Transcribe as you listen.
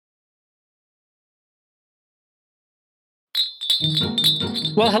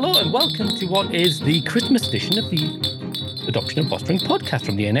Well, hello and welcome to what is the Christmas edition of the Adoption and Fostering podcast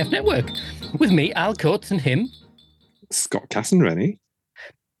from the ANF Network. With me, Al Coates, and him, Scott Casson-Rennie.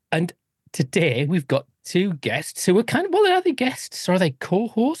 And today we've got two guests who are are they guests? Or are they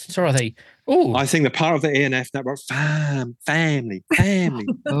co-hosts? Or are they... Oh, I think they're part of the ANF Network. Family.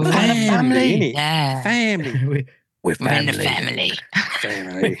 Oh, family. Yeah. Family. We're We're in the family.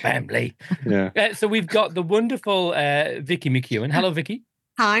 family. We're family. Yeah. So we've got the wonderful Vicki McEwen. Hello, Vicki.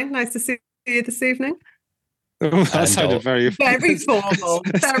 Hi, nice to see you this evening. Oh, that sounded very formal.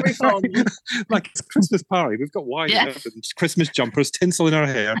 Very formal. Like it's a Christmas party. We've got wine and Christmas jumpers, tinsel in our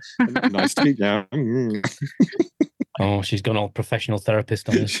hair. Nice to meet you. Oh, she's gone all professional therapist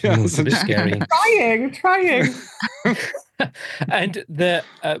on this. It's a bit scary. Trying. And the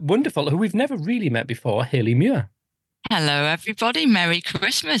wonderful, who we've never really met before, Hayley Muir. Hello, everybody. Merry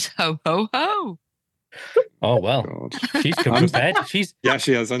Christmas. Ho, ho, ho. Oh, well, God. she's come prepared. Yeah,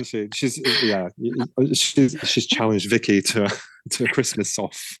 she has, hasn't she? She's challenged Vicki to a Christmas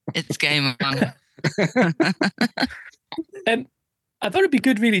off. It's game on. I thought it'd be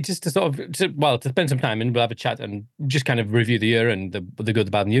good, really, just to to spend some time and we'll have a chat and just kind of review the year and the good,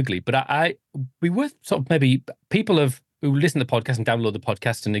 the bad, and the ugly. But we were sort of maybe people who listen to the podcast and download the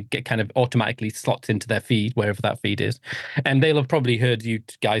podcast and it get kind of automatically slots into their feed, wherever that feed is. And they'll have probably heard you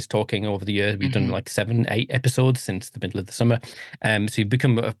guys talking over the year. We've done like 7, 8 episodes since the middle of the summer. So you've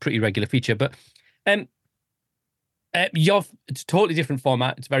become a pretty regular feature. But it's a totally different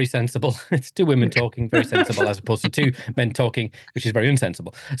format. It's very sensible. It's 2 women talking, very sensible, as opposed to 2 men talking, which is very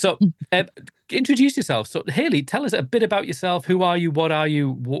unsensible. So introduce yourself. So Hayley, tell us a bit about yourself. Who are you? What are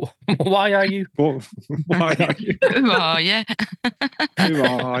you? Why are you? Why are you? Who are you? Who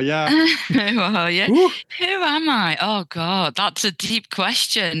are you? Who are you? Woo. Who am I? Oh, God, that's a deep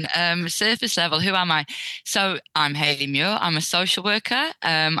question. Surface level, who am I? So I'm Hayley Muir. I'm a social worker.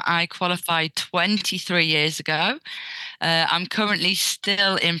 I qualified 23 years ago. I'm currently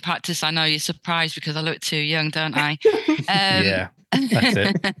still in practice. I know you're surprised because I look too young, don't I? Yeah, that's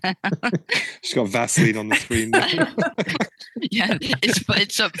it. She's got Vaseline on the screen. Yeah,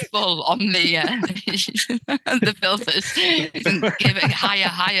 it's up full on the the filters. Give it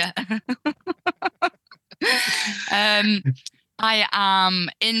higher. I am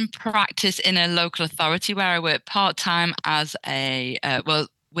in practice in a local authority where I work part-time as a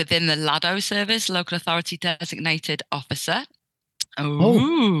within the LADO service, local authority designated officer.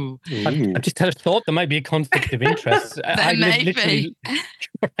 Ooh. I just had a thought there might be a conflict of interest. There may be.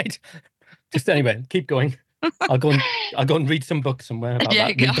 Right. Just anyway, keep going. I'll go and read some books somewhere about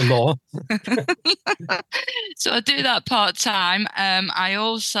that. Read the law. So I do that part-time. I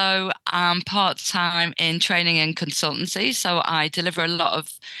also am part-time in training and consultancy. So I deliver a lot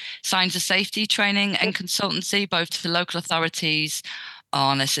of signs of safety training and consultancy, both to local authorities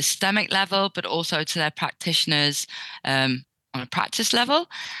on a systemic level, but also to their practitioners on a practice level.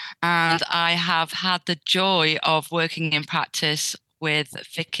 And I have had the joy of working in practice with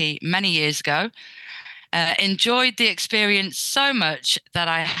Vicki many years ago. Enjoyed the experience so much that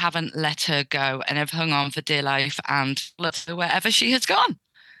I haven't let her go and have hung on for dear life and looked her wherever she has gone.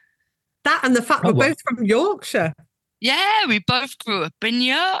 That and the fact we're both from Yorkshire. Yeah, we both grew up in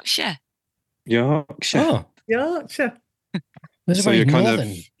Yorkshire. Oh, Yorkshire. So you're kind of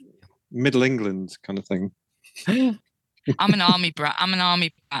Middle England kind of thing. I'm an army brat.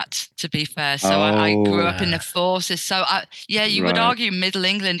 To be fair. So I grew up in the forces. So you would argue Middle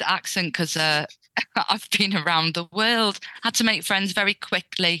England accent because I've been around the world. Had to make friends very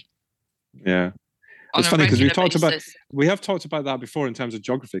quickly. Yeah, it's funny because we have talked about that before in terms of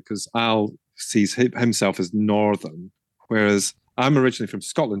geography. Because Al sees himself as northern, whereas I'm originally from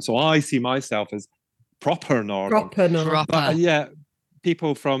Scotland, so I see myself as proper northern. But,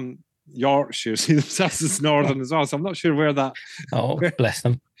 people from Yorkshire see themselves as northern as well. So I'm not sure where that. Bless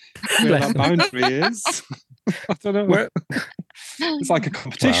them. Where that boundary is. I don't know. It's like a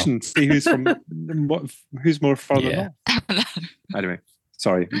competition to see who's more further north. Anyway,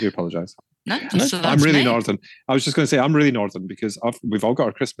 sorry, I do apologise. No, I'm really northern. I was just going to say I'm really northern because we've all got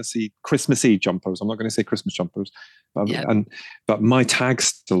our Christmassy jumpers. I'm not going to say Christmas jumpers, but my tag's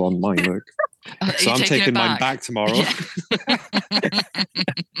still on mine. Look, so I'm taking mine back tomorrow.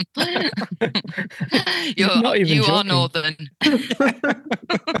 Yeah. You are northern.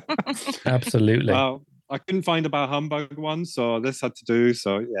 Absolutely. I couldn't find a Bah Humbug one, so this had to do.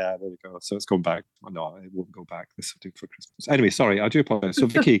 So yeah, there you go. So it's going back. Oh, no, it won't go back. This will do for Christmas. Anyway, sorry, I do apologize. So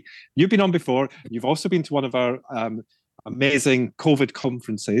Vicki, you've been on before. You've also been to one of our amazing COVID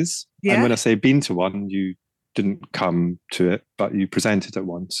conferences. Yeah. And when I say been to one, you didn't come to it, but you presented at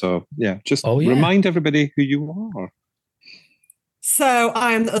one. So yeah, remind everybody who you are. So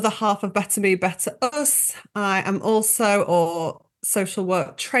I am the other half of Better Me, Better Us. I am also social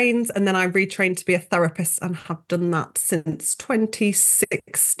work trained, and then I retrained to be a therapist and have done that since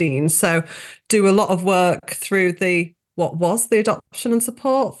 2016. So do a lot of work through what was the Adoption and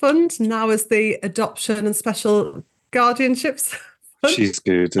Support Fund, now is the Adoption and Special Guardianships. She's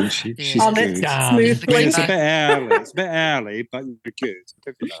good, isn't she? Yeah. She's good. Smoothly. It's a bit early. It's a bit early, but you're good.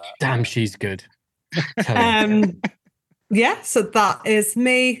 Damn, she's good. Yeah, so that is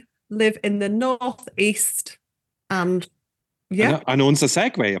me. Live in the northeast, and yeah, and owns a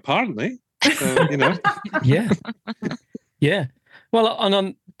Segway apparently. So, yeah. Well,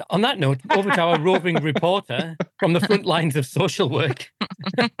 on that note, over to our roving reporter from the front lines of social work.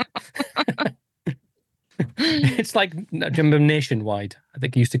 It's like, do you remember Nationwide? I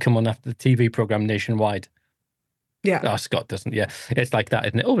think he used to come on after the TV program Nationwide. Yeah. Oh, Scott doesn't. Yeah, it's like that,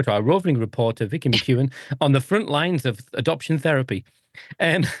 isn't it? Over to our roving reporter, Vicki McEwen, on the front lines of adoption therapy.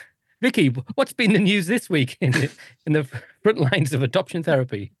 Vicki, what's been the news this week in the front lines of adoption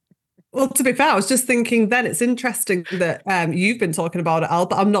therapy? Well, to be fair, I was just thinking then it's interesting that you've been talking about it, Al,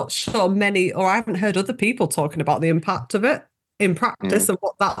 but I'm not sure I haven't heard other people talking about the impact of it in practice and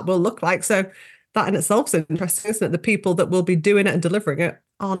what that will look like. So that in itself is interesting, isn't it? The people that will be doing it and delivering it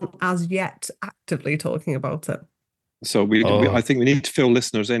aren't as yet actively talking about it. So I think we need to fill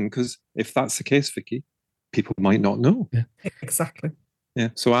listeners in, because if that's the case, Vicki, people might not know. Yeah, exactly. Yeah.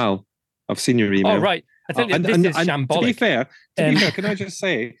 So Al, I've seen your email. Oh, right. I tell you, this is shambolic. To be fair, can I just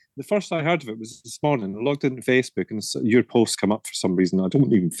say, the first I heard of it was this morning. I logged into Facebook and your post come up for some reason. I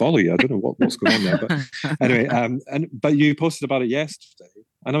don't even follow you. I don't know what's going on there. But anyway, but you posted about it yesterday,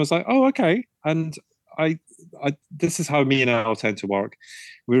 and I was like, oh, okay. And I this is how me and Al tend to work.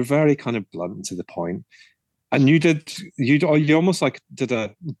 We're very kind of blunt and to the point. And you almost like did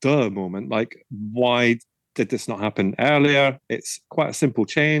a duh moment, like, why did this not happen earlier? It's quite a simple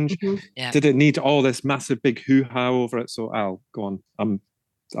change. Mm-hmm. Yeah. Did it need all this massive big hoo-ha over it? So Al, go on.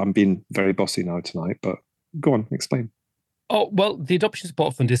 I'm being very bossy now tonight, but go on, explain. Oh, well, the Adoption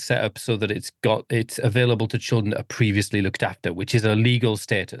Support Fund is set up so that it's available to children that are previously looked after, which is a legal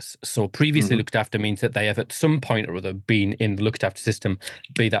status. So previously looked after means that they have at some point or other been in the looked after system,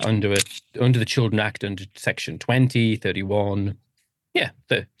 be that under the Children Act, under Section 20, 31,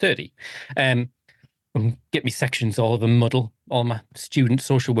 30. Get me sections, all of them muddle. All my student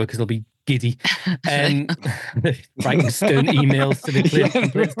social workers will be giddy. Writing stern emails to the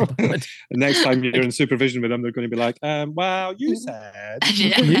police department. Next time you're in supervision with them, they're going to be like, well, you said.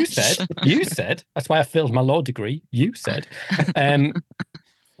 You said. That's why I failed my law degree. You said.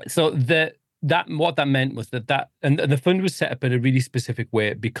 So what that meant was that and the fund was set up in a really specific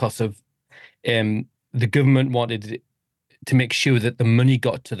way because of the government wanted to make sure that the money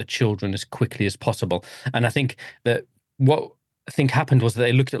got to the children as quickly as possible. And I think that what happened was that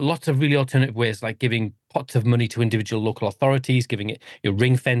they looked at lots of really alternative ways, like giving pots of money to individual local authorities, giving it,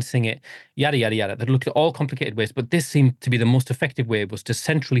 ring fencing it, yada, yada, yada. They looked at all complicated ways, but this seemed to be the most effective way, was to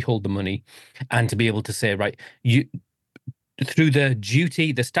centrally hold the money and to be able to say, right, through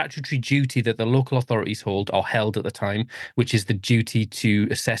the statutory duty that the local authorities hold or held at the time, which is the duty to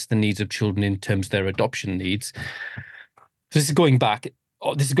assess the needs of children in terms of their adoption needs. So this is going back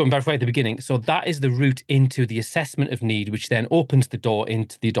right at the beginning. So that is the route into the assessment of need, which then opens the door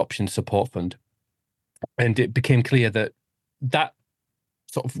into the Adoption Support Fund. And it became clear that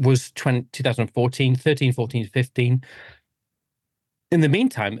sort of was 2014, 13, 14, 15. In the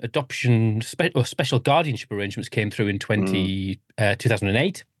meantime, special guardianship arrangements came through in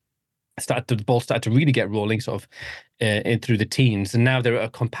 2008. The ball started to really get rolling sort of in through the teens, and now they're at a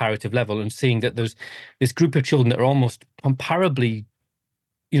comparative level, and seeing that there's this group of children that are almost comparably,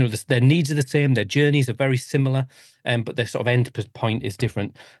 their needs are the same, their journeys are very similar, but their sort of end point is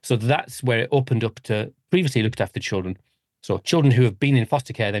different. So that's where it opened up to previously looked after children. So children who have been in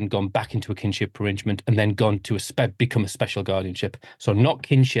foster care, then gone back into a kinship arrangement, and then gone to become a special guardianship. So not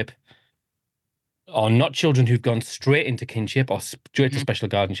kinship, or not children who've gone straight into kinship or straight to special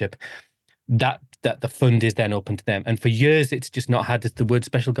guardianship. That the fund is then open to them. And for years, it's just not had the word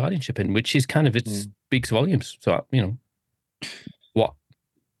special guardianship in, which is kind of, it speaks volumes. So, what?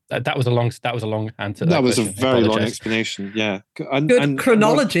 That was a long answer. That was a very long explanation. Yeah. Good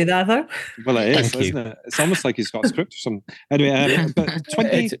chronology there, though. Well, it is, isn't it? It's almost like he's got a script or something. Anyway, but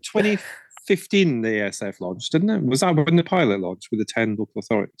 2015, the ASF launched, didn't it? Was that when the pilot launched with the 10 local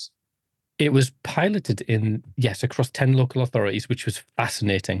authorities? It was piloted across 10 local authorities, which was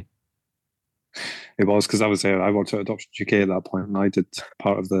fascinating. It was, because I was there. I worked at Adoption UK at that point, and I did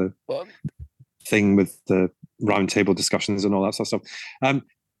part of the thing with the roundtable discussions and all that sort of stuff.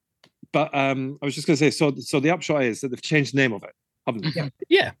 But I was just going to say, so the upshot is that they've changed the name of it. haven't they?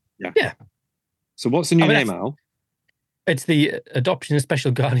 Yeah. So what's the new name, Al? It's the Adoption and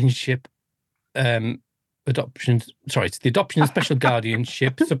Special Guardianship it's the Adoption and Special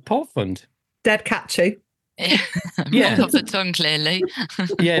Guardianship Support Fund. Dead catchy. Rolled off the tongue, clearly.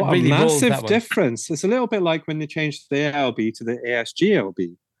 Yeah, what really a massive difference. It's a little bit like when they changed the ALB to the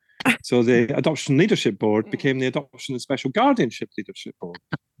ASGLB. So the Adoption Leadership Board became the Adoption and Special Guardianship Leadership Board.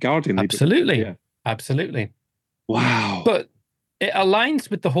 Absolutely. Absolutely. Wow. But it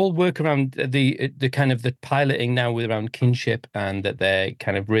aligns with the whole work around the kind of the piloting now around kinship, and that they're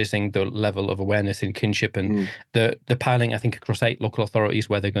kind of raising the level of awareness in kinship, and the piloting, I think, across 8 local authorities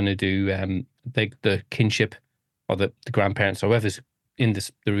where they're going to do the kinship, or the grandparents or whoever's in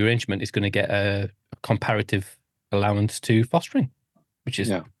the arrangement is going to get a comparative allowance to fostering, which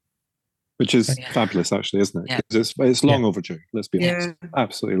is fabulous, actually, isn't it? Because it's long overdue. Let's be honest,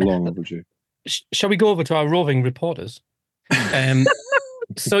 absolutely long overdue. Shall we go over to our roving reporters?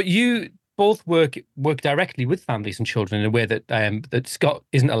 So you both work directly with families and children in a way that that Scott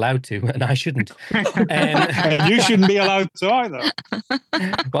isn't allowed to, and I shouldn't. And you shouldn't be allowed to either.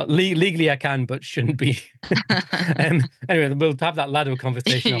 But legally I can, but shouldn't be. Anyway, we'll have that Lado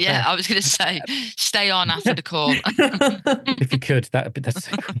conversation. Yeah, I was going to say, stay on after the call. If you could, that's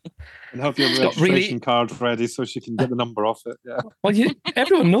so cool. And have your registration card ready so she can get the number off it. Yeah. Well,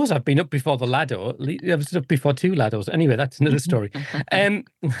 everyone knows I've been up before the Lado. I was up before 2 Lados. Anyway, that's another story.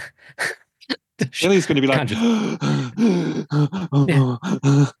 Ellie's going to be like,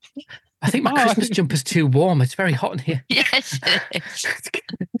 I think my Christmas jumper's too warm. It's very hot in here. Yes, it is.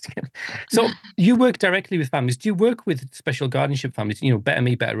 So you work directly with families. Do you work with special guardianship families? Better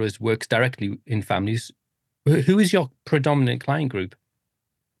Me, Better Us works directly in families. Who is your predominant client group?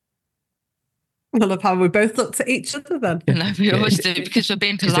 I love how we both looked at each other then. No, we always do, because we're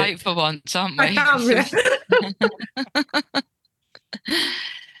being polite for once, aren't we?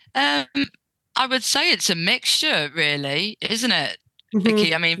 I would say it's a mixture, really, isn't it,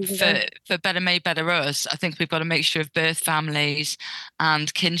 Vicki? I mean, for Better Me, Better Us, I think we've got a mixture of birth families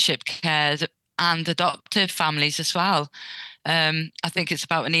and kinship care and adoptive families as well. I think it's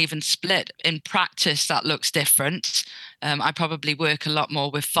about an even split. In practice, that looks different. I probably work a lot more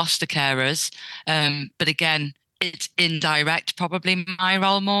with foster carers, but again, it's indirect, probably my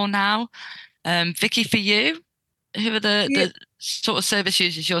role more now. Vicki, for you, who are the sort of service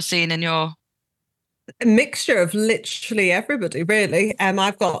users you're seeing in your... A mixture of literally everybody, really.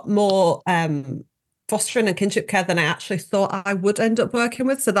 I've got more fostering and kinship care than I actually thought I would end up working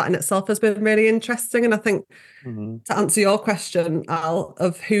with. So that in itself has been really interesting. And I think to answer your question, Al,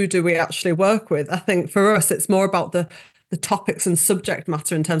 of who do we actually work with, I think for us, it's more about the topics and subject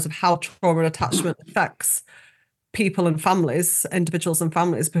matter in terms of how trauma and attachment affects people and families, individuals and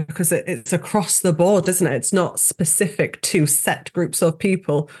families, because it's across the board, isn't it? It's not specific to set groups of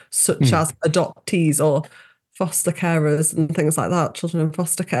people, such as adoptees or foster carers and things like that, children in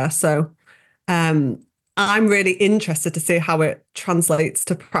foster care. So I'm really interested to see how it translates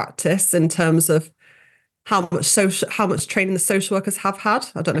to practice in terms of how much training the social workers have had.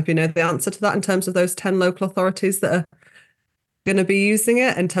 I don't know if you know the answer to that in terms of those 10 local authorities that are going to be using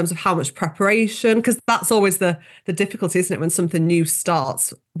it, in terms of how much preparation, because that's always the difficulty, isn't it, when something new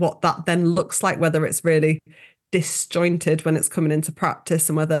starts, what that then looks like, whether it's really disjointed when it's coming into practice,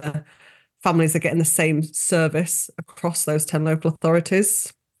 and whether families are getting the same service across those 10 local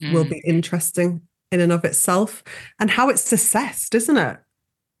authorities will be interesting in and of itself. And how it's assessed, isn't it?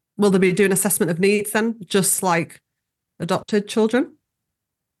 Will they be doing assessment of needs then, just like adopted children?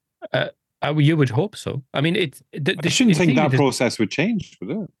 You would hope so. I mean, I shouldn't think that process would change,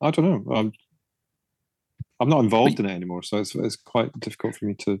 would it? I don't know. I'm not involved in it anymore, so it's quite difficult for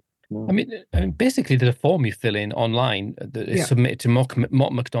me to know. I mean, basically, the form you fill in online that is submitted to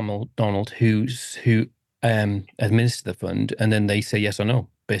Mott McDonald, who administers the fund, and then they say yes or no,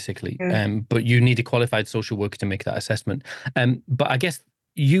 basically. But you need a qualified social worker to make that assessment. But I guess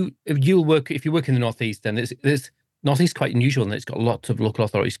you'll work, if you work in the Northeast, then there's Northeast quite unusual, and it's got lots of local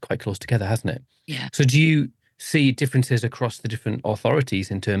authorities quite close together, hasn't it? Yeah. So do you see differences across the different authorities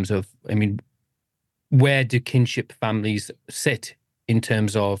in terms of, I mean, where do kinship families sit in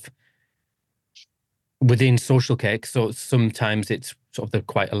terms of within social care? So sometimes it's sort of they're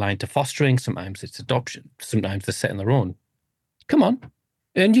quite aligned to fostering, sometimes it's adoption, sometimes they're setting their own. Come on,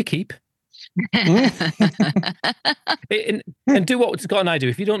 earn your keep. and do what Scott and I do.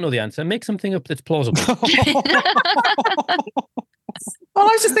 If you don't know the answer, make something up that's plausible. Well,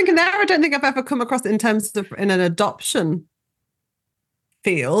 I was just thinking there, I don't think I've ever come across it in terms of in an adoption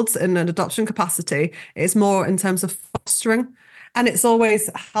field, in an adoption capacity. It's more in terms of fostering. And it's always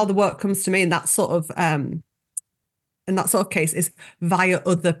how the work comes to me, and that sort of in that sort of case is via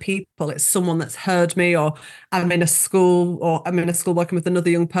other people. It's someone that's heard me, or I'm in a school working with another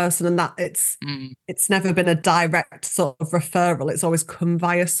young person, and that it's never been a direct sort of referral. It's always come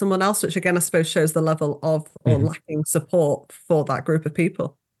via someone else, which again, I suppose shows the level of or lacking support for that group of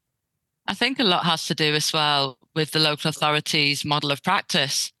people. I think a lot has to do as well with the local authorities' model of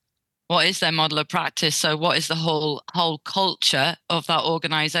practice. What is their model of practice? So what is the whole culture of that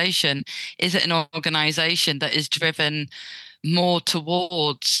organisation? Is it an organisation that is driven more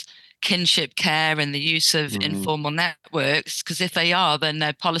towards kinship care and the use of informal networks? Because if they are, then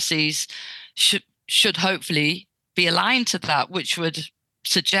their policies should hopefully be aligned to that, which would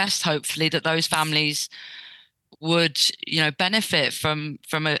suggest hopefully that those families would, benefit from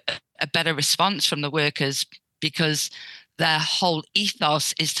a better response from the workers, because their whole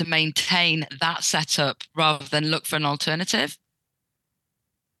ethos is to maintain that setup rather than look for an alternative.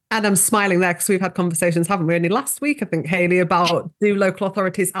 And I'm smiling there because we've had conversations, haven't we? Only last week, I think, Hayley, about do local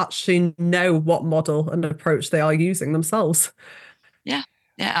authorities actually know what model and approach they are using themselves? Yeah,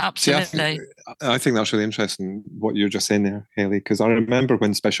 absolutely. See, I think that's really interesting what you're just saying there, Hayley, because I remember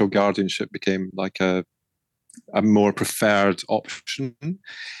when special guardianship became like a more preferred option.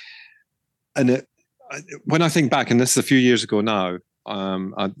 And when I think back, and this is a few years ago now, I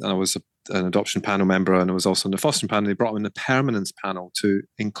was an adoption panel member, and I was also on the fostering panel. They brought in the permanence panel to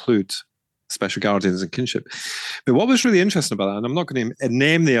include special guardians and kinship. But what was really interesting about that, and I'm not going to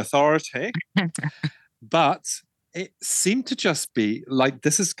name the authority, but it seemed to just be like,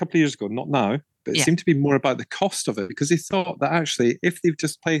 this is a couple of years ago, not now, but it seemed to be more about the cost of it, because they thought that actually if they've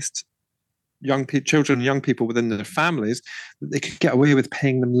just placed children and young people within their families, that they could get away with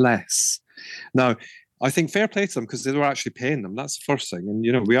paying them less. Now, I think fair play to them, because they were actually paying them. That's the first thing.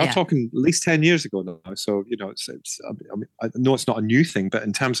 And, we are talking at least 10 years ago now. So, I know it's not a new thing, but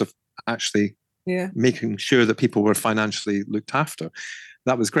in terms of actually making sure that people were financially looked after,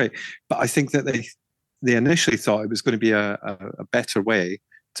 that was great. But I think that they initially thought it was going to be a better way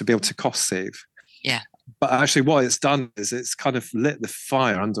to be able to cost save. Yeah. But actually what it's done is it's kind of lit the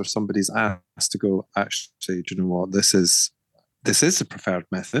fire under somebody's ass to go, actually, do you know what, this is a preferred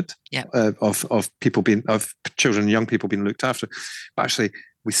method of children and young people being looked after. But actually,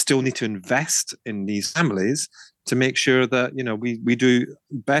 we still need to invest in these families to make sure that we do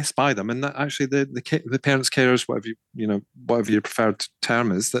best by them, and that actually the parents, carers, whatever your preferred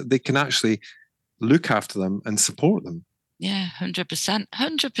term is, that they can actually look after them and support them. Yeah, 100%,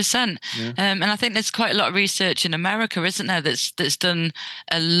 100%. And I think there's quite a lot of research in America, isn't there, that's done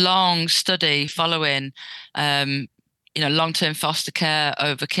a long study following long-term foster care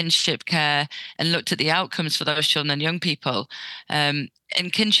over kinship care, and looked at the outcomes for those children and young people. And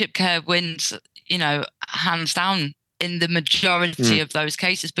kinship care wins, hands down in the majority of those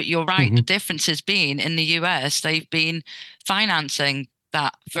cases. But you're right, the difference has been in the US, they've been financing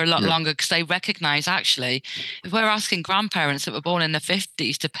that for a lot longer, because they recognize, actually, if we're asking grandparents that were born in the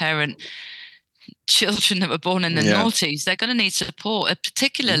 50s to parent children that were born in the noughties, they're going to need support,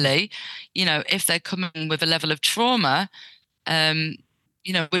 particularly, if they're coming with a level of trauma,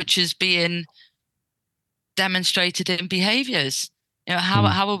 which is being demonstrated in behaviors.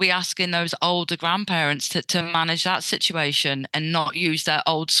 How are we asking those older grandparents to manage that situation and not use their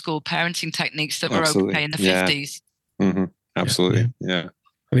old school parenting techniques that were okay in the 50s? Mm-hmm. Absolutely. Yeah.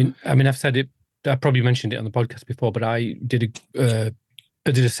 I mean, I've said it, I probably mentioned it on the podcast before, but I did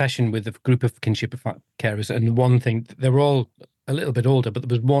a session with a group of kinship carers, and one thing, they were all a little bit older, but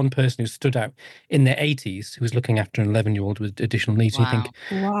there was one person who stood out in their 80s who was looking after an 11-year-old with additional needs. Wow. And you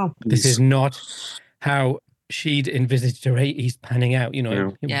think, this is not how she'd envisaged her 80s panning out.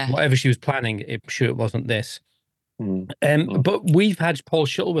 Whatever she was planning, I'm sure it wasn't this. But we've had Paul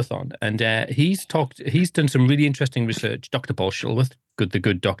Shuttleworth on, and he's done some really interesting research. Dr. Paul Shuttleworth, the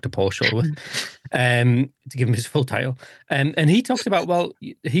good Dr. Paul Shuttleworth, to give him his full title. And he talks about,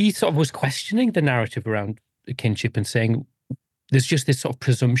 he sort of was questioning the narrative around kinship and saying, there's just this sort of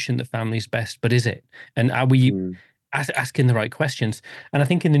presumption that family's best, but is it? And are we asking the right questions? And I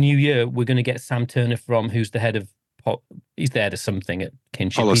think in the new year, we're going to get Sam Turner who's the head of, he's the head of something at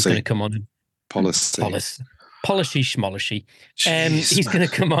kinship. Policy. He's going to come on. Polishy schmolishy. He's going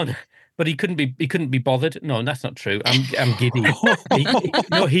to come on, but he couldn't be bothered. No, that's not true. I'm giddy.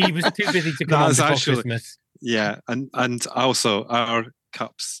 He was too busy to come on before Christmas. Yeah, and also our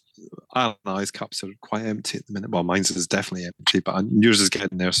cups, Alan and I's cups are quite empty at the minute. Well, mine's is definitely empty, but yours is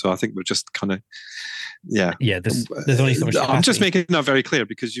getting there. So I think we're just kind of, yeah. There's only so much capacity. I'm just making that very clear,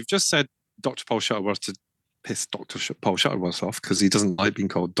 because you've just said Dr. Paul Shuttleworth to piss Dr. Paul Shuttleworth off because he doesn't like being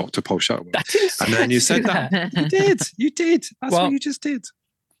called Dr. Paul Shuttleworth. That is, and then you said that. You did. That's what you just did.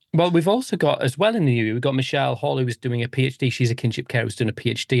 Well, we've also got, as well in the EU, we've got Michelle Hall, who is doing a PhD. She's a kinship carer who's doing a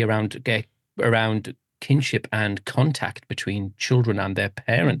PhD around kinship and contact between children and their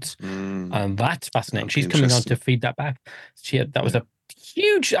parents. That's fascinating. She's coming on to feed that back. That was a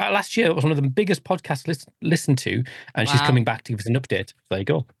huge, last year, it was one of the biggest podcasts listened to, and she's coming back to give us an update. There you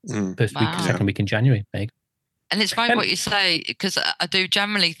go. First week, second week in January. There you go. And it's right what you say, because I do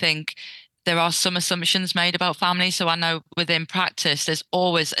generally think there are some assumptions made about family. So I know within practice, there's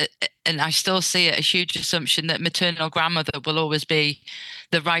always, and I still see it, a huge assumption that maternal grandmother will always be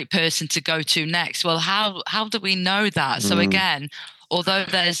the right person to go to next. Well, how do we know that? So again, although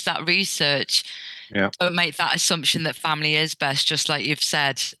there's that research, don't make that assumption that family is best, just like you've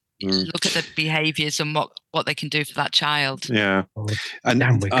said. Look at the behaviours and what they can do for that child. Yeah,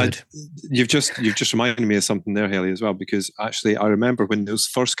 and you've just reminded me of something there, Hayley, as well, because actually I remember when those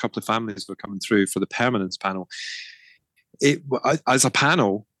first couple of families were coming through for the permanence panel. As a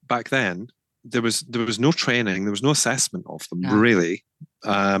panel back then, there was no training, there was no assessment of them really,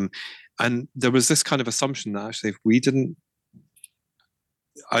 and there was this kind of assumption that actually if we didn't.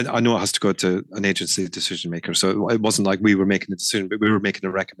 I know it has to go to an agency decision maker, so it wasn't like we were making a decision, but we were making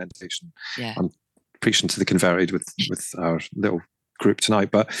a recommendation. Yeah. I'm preaching to the converted with our little group tonight,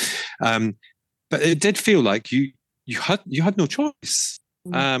 but it did feel like you had no choice.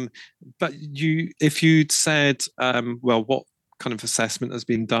 But if you'd said, well, what kind of assessment has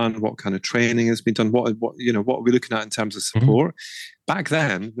been done, what kind of training has been done, what are we looking at in terms of support? Back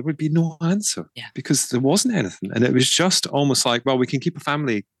then, there would be no answer because there wasn't anything. And it was just almost like, well, we can keep a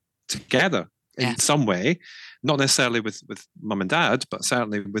family together in some way, not necessarily with mum and dad, but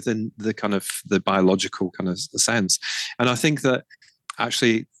certainly within the kind of the biological kind of sense. And I think that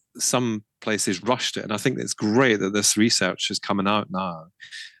actually some places rushed it. And I think it's great that this research is coming out now.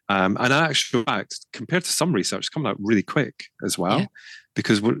 And in actual fact, compared to some research, it's coming out really quick as well,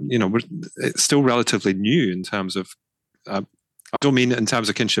 because it's still relatively new in terms of. I don't mean in terms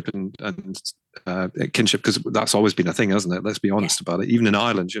of kinship and kinship, because that's always been a thing, hasn't it? Let's be honest about it. Even in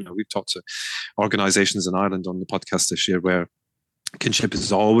Ireland, we've talked to organisations in Ireland on the podcast this year where kinship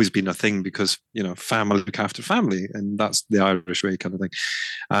has always been a thing because family look after family, and that's the Irish way kind of thing.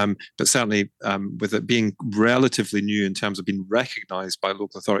 But certainly with it being relatively new in terms of being recognised by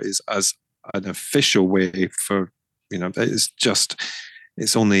local authorities as an official way for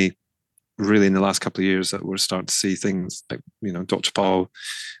it's only really in the last couple of years that we're starting to see things like Dr. Paul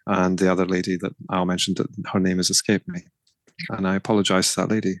and the other lady that Al mentioned, that her name has escaped me, and I apologise to that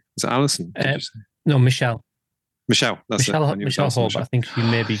lady. Is it Alison? No, Michelle. Michelle, that's Michelle, it. Michelle Hall, but I think she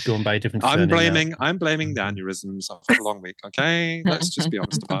may be going by a different I'm surname. I'm blaming the aneurysms. I've had a long week. Okay, let's just be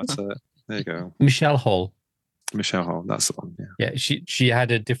honest about it. There you go. Michelle Hall. Michelle Hall, that's the one. Yeah, she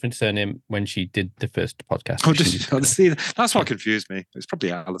had a different surname when she did the first podcast. See, that's what confused me. It's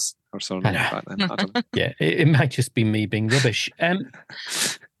probably Alice or surname back then. I don't know. Yeah, it might just be me being rubbish.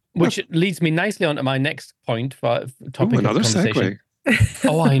 Which leads me nicely onto my next point for topic of conversation. Segue.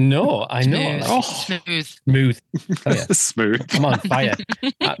 Oh, I know. Smooth. Oh, yeah. Smooth. I'm on fire.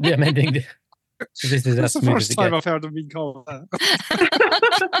 We are ending. This is That's the first time I've heard of being called that.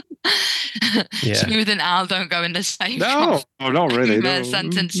 Smooth and Al don't go in the same. No, not really.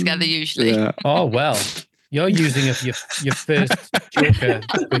 Sentence together usually. Yeah. Oh well, you're using up your first joker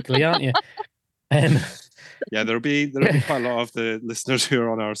quickly, aren't you? Yeah, there'll be quite a lot of the listeners who are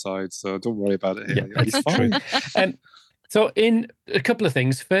on our side, so don't worry about it. Yeah, it's fine. So, in a couple of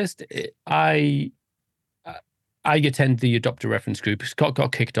things. First, I attend the Adopt a Reference group. Scott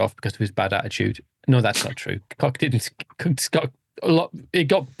got kicked off because of his bad attitude. No, that's not true. Scott didn't. Scott a lot. They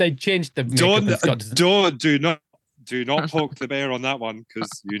changed the. Do not poke the bear on that one, because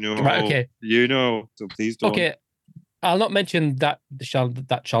Right, okay. So please don't. Okay, I'll not mention that.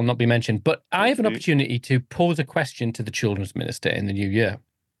 That shall not be mentioned. But I have an opportunity to pose a question to the Children's Minister in the new year.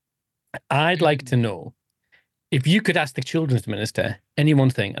 I'd like to know, if you could ask the Children's Minister any one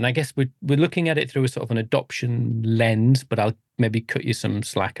thing, and I guess we're looking at it through a sort of an adoption lens, but I'll maybe cut you some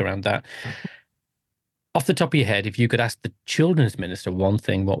slack around that. Off the top of your head, if you could ask the Children's Minister one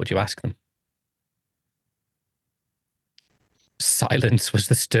thing, what would you ask them? Silence was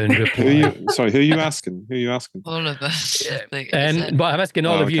the stern reply. Who are you asking? All of us. But I'm asking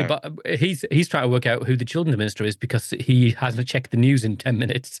all of you, but he's trying to work out who the Children's Minister is, because he hasn't checked the news in 10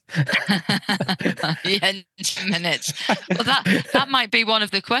 minutes. Yeah, 10 minutes. Well, that might be one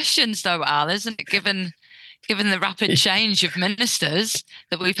of the questions, though, Al, isn't it? Given the rapid change of ministers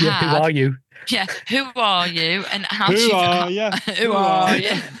that we've had. Who are you? Yeah, who are you? And how do you? Who are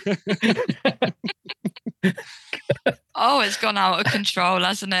you? Oh, it's gone out of control,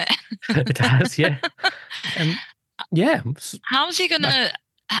 hasn't it? It has, yeah. Yeah. How's he gonna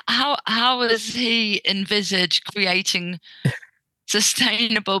how has he envisaged creating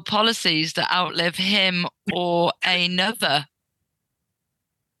sustainable policies that outlive him or another?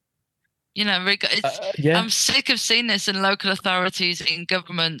 I'm sick of seeing this in local authorities, in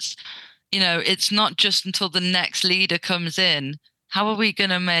governments. It's not just until the next leader comes in. How are we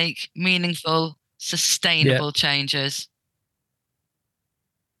going to make meaningful, sustainable changes?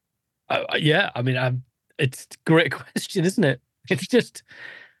 It's a great question, isn't it? It's just,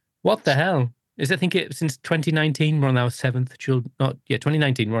 what the hell? I think since 2019, we're on our 7th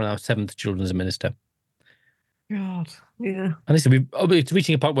 2019, we're on our 7th children's minister. God, yeah. And listen, it's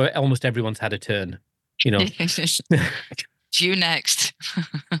reaching a point where almost everyone's had a turn, You next.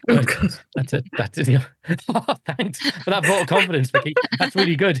 Oh, God. That's it. Oh, thanks for that vote of confidence, Vicki. That's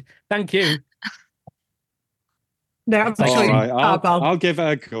really good. Thank you. No, I'm all right. I'll give it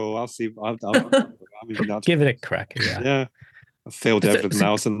a go. I'll see. Give it a crack. Yeah. I failed everything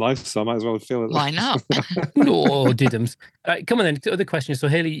else in life, so I might as well fail it. Why not? No, diddums. Come on then. To other questions. So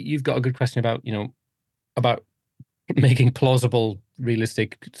Hayley, you've got a good question about making plausible,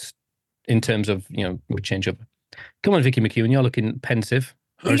 realistic in terms of changeover. Come on, Vicki McEwen, you're looking pensive.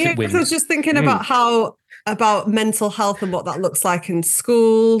 Or is it wind? I was just thinking about mental health and what that looks like in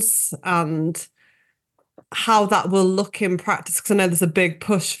schools and how that will look in practice, because I know there's a big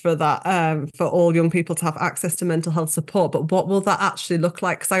push for that, for all young people to have access to mental health support. But what will that actually look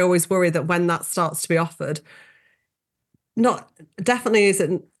like? Because I always worry that when that starts to be offered, definitely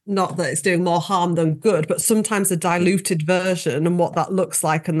isn't not that it's doing more harm than good, but sometimes a diluted version and what that looks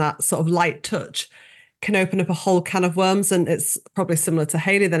like and that sort of light touch can open up a whole can of worms. And it's probably similar to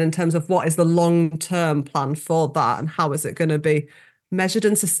Hayley then in terms of what is the long-term plan for that and how is it going to be measured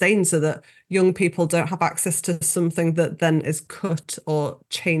and sustained so that young people don't have access to something that then is cut or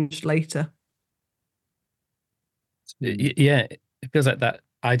changed later. Yeah, it feels like that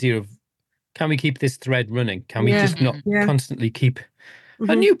idea of, can we keep this thread running? Can we just not constantly keep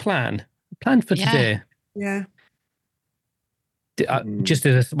a new plan for today? Yeah. Just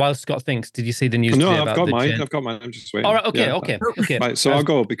while Scott thinks, did you see the news? No, I've got mine. I'm just waiting. All right, okay. Right, so I'll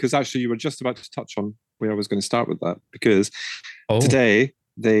go, because actually you were just about to touch on where I was going to start with that, because today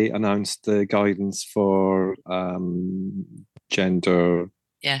they announced the guidance for gender.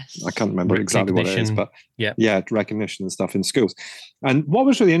 Yes. I can't remember exactly what it is, but recognition and stuff in schools. And what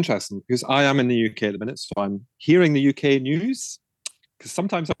was really interesting, because I am in the UK at the minute, so I'm hearing the UK news, because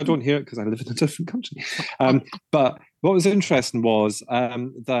sometimes I don't hear it because I live in a different country. But what was interesting was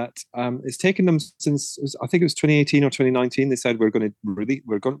that it's taken them since, I think it was 2018 or 2019. They said we're going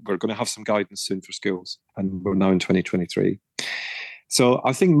to have some guidance soon for schools, and we're now in 2023. So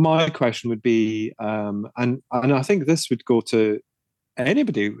I think my question would be, and I think this would go to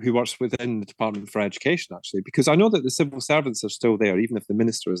anybody who works within the Department for Education, actually, because I know that the civil servants are still there, even if the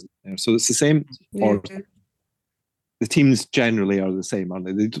minister isn't there. So it's the same, or the teams generally are the same, aren't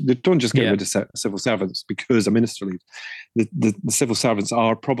they? They don't just get rid of civil servants because a minister leaves. The civil servants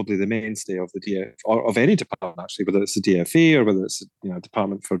are probably the mainstay of the DF, or of any department, actually, whether it's the DFE or whether it's a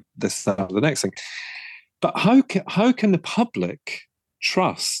department for this, that, or the next thing. But how can the public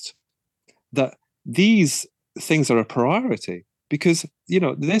trust that these things are a priority? Because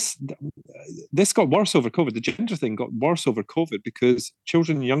this got worse over COVID. The gender thing got worse over COVID because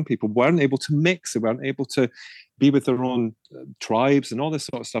children and young people weren't able to mix. They weren't able to be with their own tribes and all this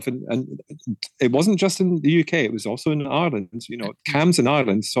sort of stuff. And it wasn't just in the UK. It was also in Ireland. CAMHS in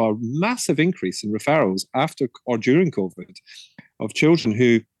Ireland saw a massive increase in referrals after or during COVID of children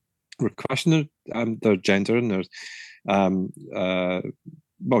who were questioning their gender and their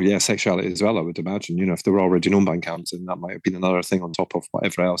sexuality as well, I would imagine. if they were already known by CAMHS, and that might have been another thing on top of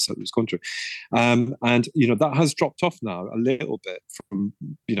whatever else that was going through. And that has dropped off now a little bit from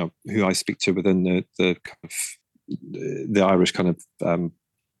who I speak to within the kind of the Irish kind of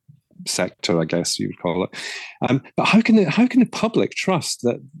sector, I guess you would call it. But how can the public trust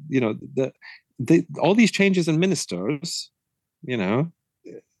that that all these changes in ministers,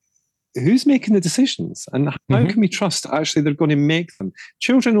 who's making the decisions, and how can we trust actually they're going to make them?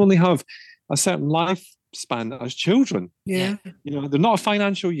 Children only have a certain lifespan as children. Yeah. They're not a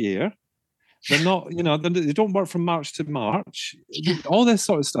financial year. They're not, they don't work from March to March, all this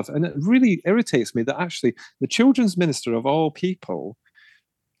sort of stuff. And it really irritates me that actually the children's minister of all people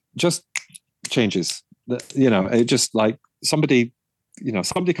just changes. It just like somebody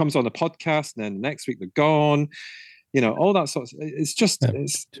comes on a podcast and then next week they're gone. All that sort of, it's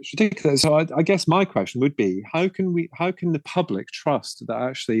ridiculous. So I guess my question would be, how can the public trust that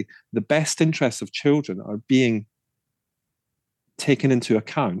actually the best interests of children are being taken into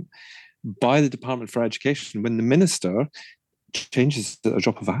account by the Department for Education when the minister changes at a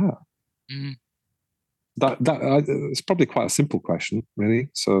drop of a hat. Mm. It's probably quite a simple question, really.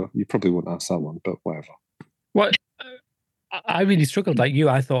 So you probably won't ask that one, but whatever. Well, I really struggled like you.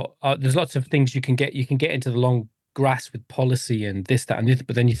 I thought there's lots of things you can get into the long grass with policy and this, that, and the other,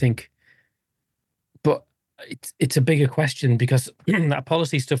 but then you think, but it's a bigger question because that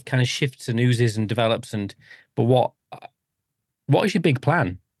policy stuff kind of shifts and oozes and develops. But what is your big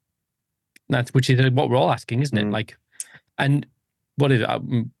plan? Which is what we're all asking, isn't it? Like, and what is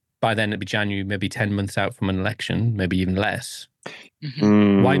it? By then it'd be January, maybe 10 months out from an election, maybe even less.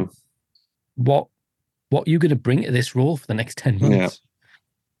 Why? What are you going to bring to this role for the next 10 months?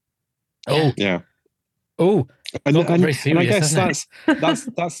 And I guess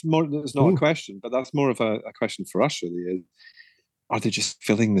that's more. It's not a question, but that's more of a question for us. Really, are they just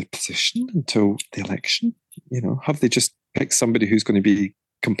filling the position until the election? Have they just picked somebody who's going to be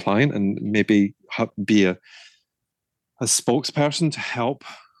compliant and maybe be a spokesperson to help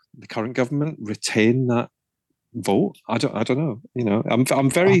the current government retain that vote? I don't know. I'm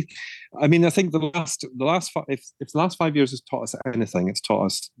very. I mean, I think if the last 5 years has taught us anything, it's taught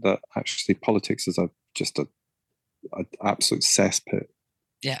us that actually politics is just an absolute cesspit.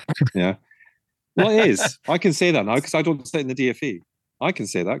 Yeah. Yeah. Well, it is. I can say that now because I don't sit in the DfE. I can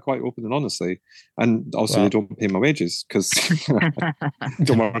say that quite open and honestly, and also they don't pay my wages because I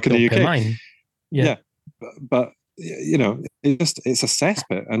don't work in the UK. Mine. Yeah. But it's a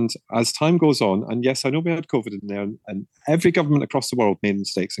cesspit, and as time goes on, and yes, I know we had COVID in there, and every government across the world made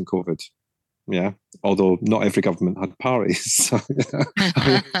mistakes in COVID. Yeah, although not every government had parties. So,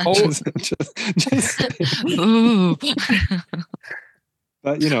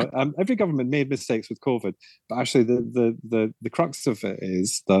 but every government made mistakes with COVID. But actually, the crux of it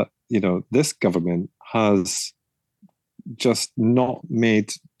is that this government has just not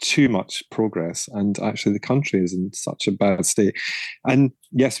made too much progress, and actually the country is in such a bad state. And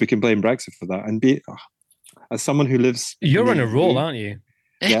yes, we can blame Brexit for that. And as someone who lives, you're on a roll, aren't you?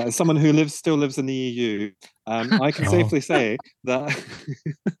 Yeah, as someone who still lives in the EU, I can safely say that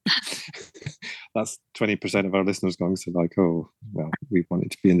that's 20% of our listeners going to like, oh, well, we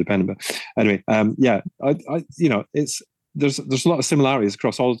wanted to be independent. But anyway, there's a lot of similarities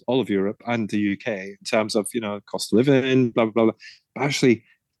across all of Europe and the UK in terms of cost of living, blah blah blah. But actually,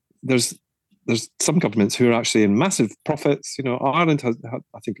 there's some governments who are actually in massive profits. Ireland has,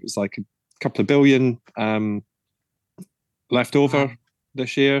 I think it was like a couple of billion left over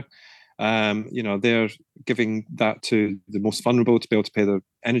this year. They're giving that to the most vulnerable to be able to pay their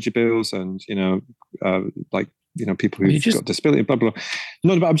energy bills, and people who've got disability, blah blah.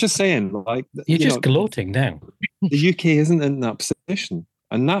 No, but I'm just saying, like, you're just gloating now. The UK isn't in that position,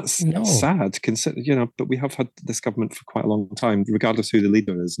 and that's sad. Consider, but we have had this government for quite a long time, regardless who the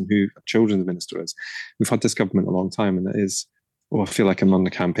leader is and who children the minister is. We've had this government a long time, and it is. Oh, I feel like I'm on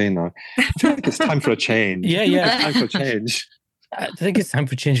the campaign now. I feel like it's time for a change. Yeah. Time for a change. I think it's time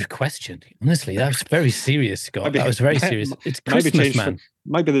for a change of question. Honestly, that was very serious, Scott. That was very serious. It's Christmas, man.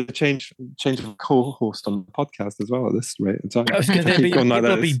 Might be the change of co-host on the podcast as well at this rate. People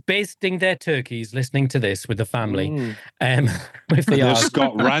will be basting their turkeys listening to this with the family. If they are,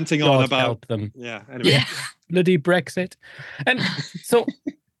 Scott ranting on about help them. Yeah. Anyway, bloody Brexit. So,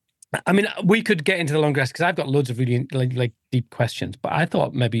 I mean, we could get into the long grass because I've got loads of really like deep questions, but I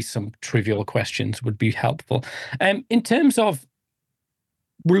thought maybe some trivial questions would be helpful. In terms of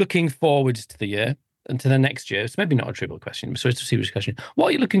we're looking forward to the year and to the next year. It's maybe not a trivial question, so it's a serious question. What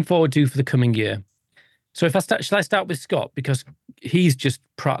are you looking forward to for the coming year? So shall I start with Scott? Because he's just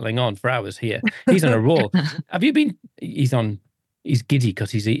prattling on for hours here. He's on a roll. Have you been, he's giddy because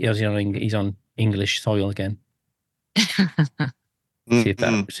he's on English soil again. See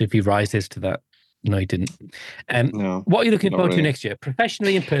if he rises to that. No, he didn't. No, what are you looking forward to next year?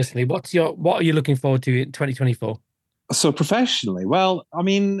 Professionally and personally, what are you looking forward to in 2024? So professionally, well, I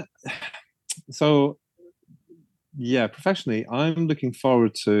mean, professionally, I'm looking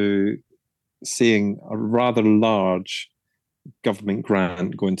forward to seeing a rather large government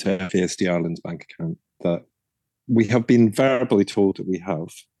grant going to FASD Ireland's bank account that we have been verbally told that we have.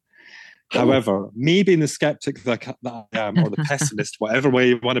 However, me being the skeptic that I am, or the pessimist, whatever way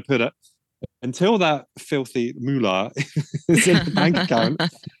you want to put it, until that filthy moolah is in the bank account.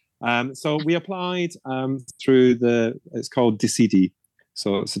 So we applied through it's called DCD.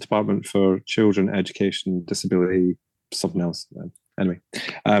 So it's the Department for Children, Education, Disability, something else. Anyway,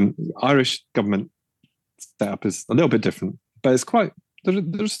 Irish government setup is a little bit different, but it's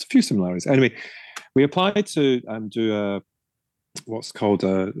there's a few similarities. Anyway, we applied to do what's called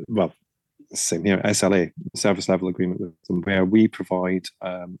same here, SLA, service level agreement with them, where we provide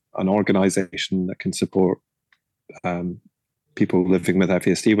an organisation that can support people living with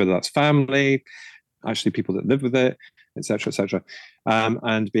FASD, whether that's family, actually people that live with it, etc.,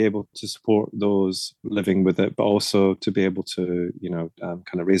 and be able to support those living with it, but also to be able to,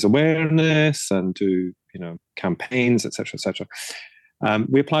 kind of raise awareness and do, campaigns, etc.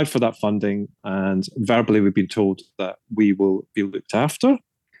 We applied for that funding, and verbally we've been told that we will be looked after.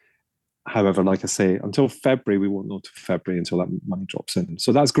 However, like I say, until February, we won't know till February until that money drops in.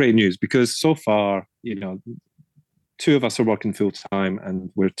 So that's great news, because so far, 2 of us are working full time and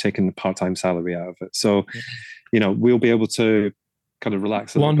we're taking the part-time salary out of it. So, we'll be able to kind of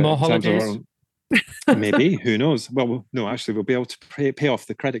relax a little bit. One more holidays? Maybe, who knows? Well, no, actually, we'll be able to pay off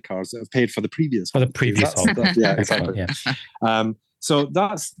the credit cards that have paid for the previous. For the previous holiday. Yeah, exactly. Yeah. So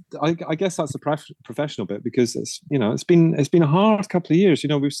that's, I guess that's the professional bit, because it's been a hard couple of years.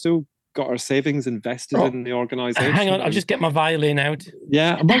 We've still got our savings invested in the organisation. Hang on, I'll just get my violin out.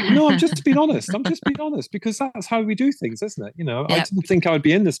 Yeah, no, I'm just being honest. Because that's how we do things, isn't it? I didn't think I would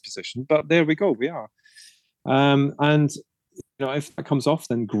be in this position, but there we go, we are. And if that comes off,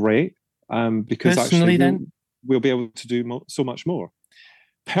 then great. Because personally, actually we'll be able to do so much more.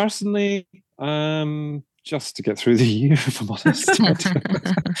 Personally, just to get through the year, if I'm honest.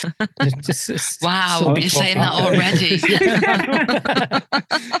 Wow, you're saying that already.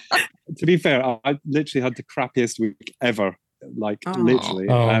 To be fair, I literally had the crappiest week ever, literally.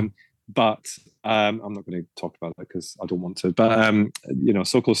 But I'm not going to talk about it because I don't want to. But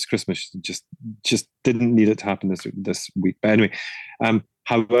so close to Christmas, just didn't need it to happen this week. But anyway,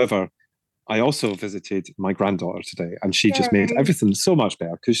 however, I also visited my granddaughter today, and she just made everything so much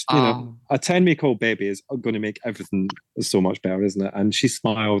better, because a 10-week-old baby is going to make everything so much better, isn't it? And she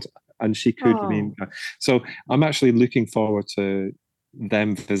smiled, and she could. So I'm actually looking forward to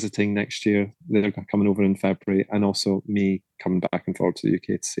them visiting next year. They're coming over in February, and also me coming back and forward to the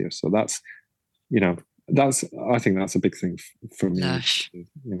UK to see her. So that's, I think that's a big thing for me. Lush.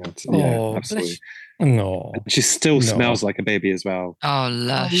 Yeah, absolutely. No, she still smells like a baby as well. Oh,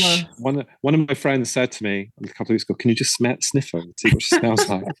 lush. One of my friends said to me a couple of weeks ago, "Can you just sniff her and see what she smells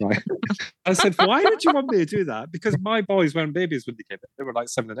like?" Right? I said, "Why would you want me to do that?" Because my boys weren't babies when they came in. They were like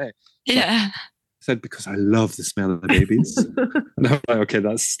 7 and 8. Yeah. I said, because I love the smell of the babies. And I'm like, okay,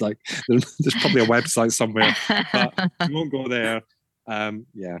 that's like, there's probably a website somewhere, but we won't go there.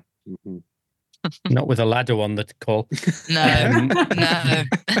 Yeah. Mm-hmm. Not with a ladder on the call. No, no.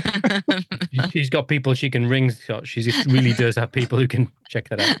 She's got people she can ring. So she just really does have people who can check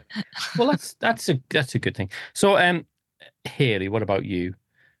that out. Well, that's a good thing. So, Hayley, what about you?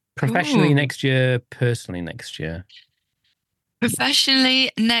 Professionally next year, personally next year? Professionally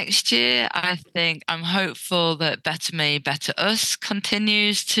next year, I think I'm hopeful that Better Me, Better Us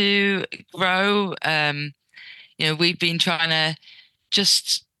continues to grow. We've been trying to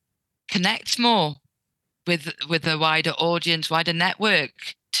just connect more with a wider audience, wider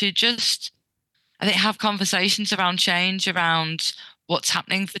network, to just, I think, have conversations around change, around what's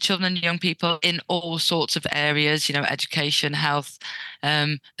happening for children and young people in all sorts of areas, education, health,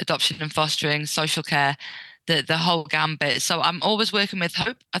 adoption and fostering, social care, the whole gambit. So I'm always working with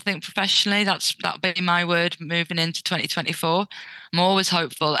hope. I think professionally, that'll be my word moving into 2024. I'm always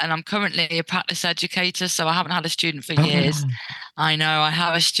hopeful, and I'm currently a practice educator, so I haven't had a student for years. I know I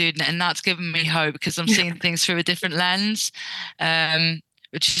have a student, and that's given me hope, because I'm seeing things through a different lens,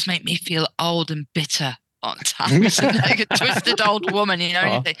 which just make me feel old and bitter on times, like a twisted old woman, you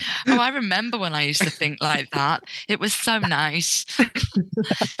think, I remember when I used to think like that. It was so nice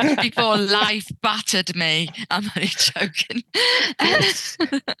before life battered me. I'm only joking.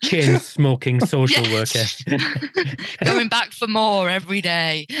 Chain smoking social worker. Going back for more every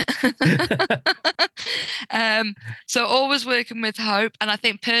day. So always working with hope. And I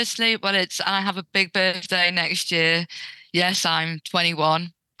think personally, I have a big birthday next year. Yes, I'm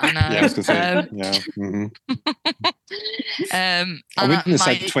 21. I know. Yeah, I was going to say, yeah. Mm-hmm. I wouldn't have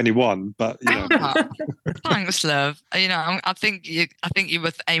said 21, but thanks, love. I think you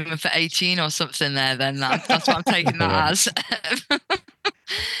were aiming for 18 or something there. Then that's what I'm taking that as.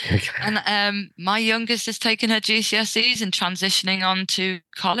 And my youngest is taking her GCSEs and transitioning on to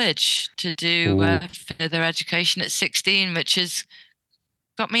college to do further education at 16, which has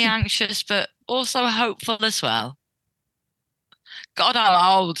got me anxious, but also hopeful as well. God,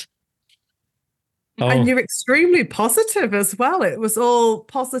 I'm old. And you're extremely positive as well. It was all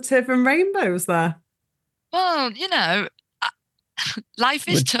positive and rainbows there. Well, life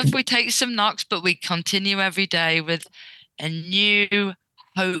is tough. We take some knocks, but we continue every day with a new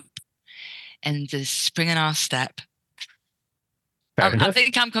hope and the spring in our step. I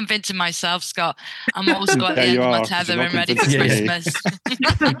think I'm convincing myself, Scott. I'm always got the end of my tether and ready for Christmas.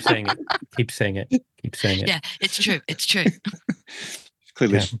 Keep saying it. Keep saying it. Keep saying it. Yeah, it's true. It's true.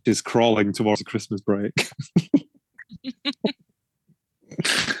 Clearly, she's crawling towards a Christmas break.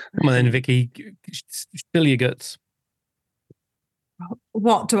 Come on then, Vicky. Spill your guts.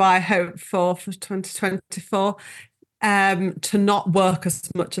 What do I hope for 2024? To not work as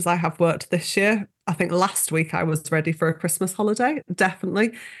much as I have worked this year. I think last week I was ready for a Christmas holiday,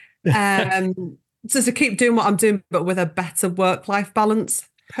 definitely. So to keep doing what I'm doing, but with a better work-life balance,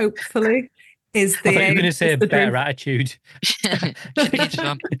 hopefully, is the. I thought you were going to say a better attitude.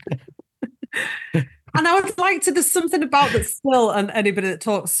 And I would like to, there's something about that still, and anybody that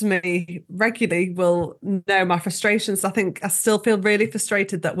talks to me regularly will know my frustrations. I think I still feel really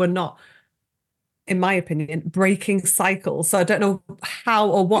frustrated that we're not, in my opinion, breaking cycles. So I don't know how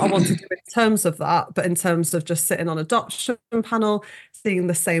or what I want to do in terms of that, but in terms of just sitting on adoption panel, seeing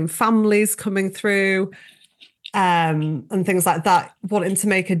the same families coming through, and things like that, wanting to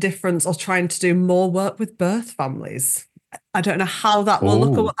make a difference or trying to do more work with birth families. I don't know how that will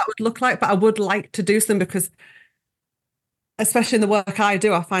look or what that would look like, but I would like to do something because, especially in the work I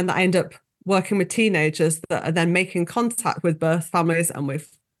do, I find that I end up working with teenagers that are then making contact with birth families, and we've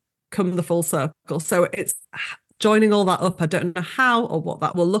come the full circle. So it's joining all that up. I don't know how or what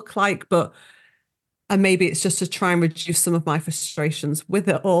that will look like, and maybe it's just to try and reduce some of my frustrations with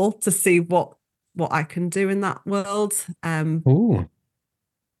it all to see what I can do in that world.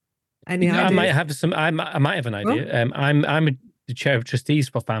 Any ideas? I might have some. I might have an idea. I'm the chair of trustees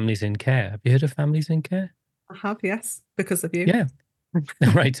for Families in Care. Have you heard of Families in Care? I have, yes, because of you. Yeah.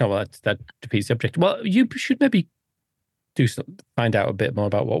 Right. So that defeats the object. Well, you should maybe find out a bit more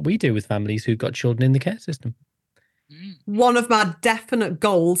about what we do with families who've got children in the care system. One of my definite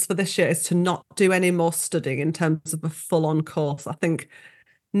goals for this year is to not do any more studying in terms of a full-on course. I think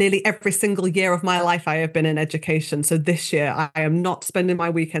nearly every single year of my life I have been in education. So this year I am not spending my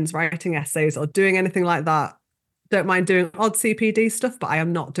weekends writing essays or doing anything like that. Don't mind doing odd CPD stuff, but I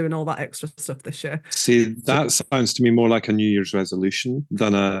am not doing all that extra stuff this year. See, that sounds to me more like a New Year's resolution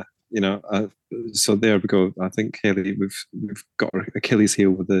than so there we go. I think, Hayley, we've got our Achilles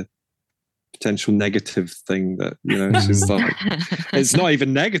heel with the potential negative thing that, she's like, it's not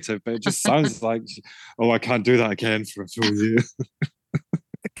even negative, but it just sounds like, I can't do that again for a full year.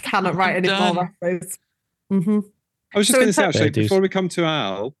 Cannot write any more essays. I was just going to say, actually, before we come to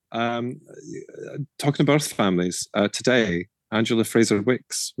Al, talking about birth families, today, Angela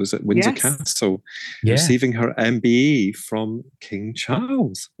Fraser-Wicks was at Windsor Castle receiving her MBE from King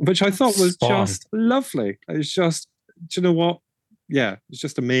Charles, which I thought was just lovely. It's just, do you know what? Yeah, it's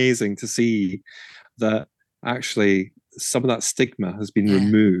just amazing to see that actually some of that stigma has been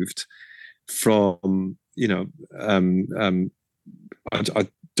removed from, I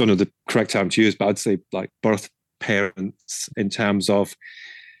don't know the correct term to use, but I'd say like birth parents in terms of,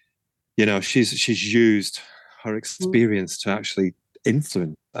 she's used her experience to actually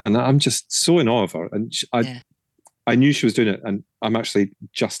influence. And I'm just so in awe of her. And I knew she was doing it. And I'm actually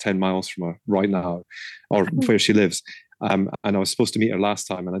just 10 miles from her right now, or where she lives. And I was supposed to meet her last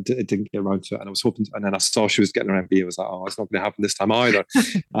time, and I didn't get around to it. And I was hoping, and then I saw she was getting her MBA. I was like, it's not going to happen this time either.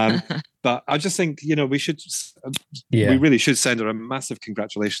 But I just think, we really should send her a massive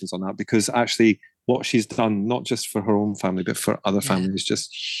congratulations on that, because actually what she's done, not just for her own family, but for other families,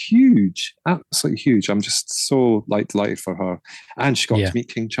 just huge, absolutely huge. I'm just so delighted for her. And she got to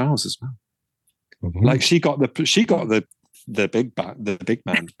meet King Charles as well. Mm-hmm. Like she got the big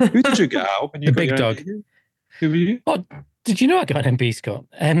man. Who did you get out when you the big dog? Who were you? Oh, did you know I got an MB, Scott?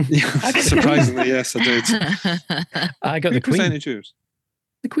 Surprisingly, yes, I did. I got the Queen. Who presented yours?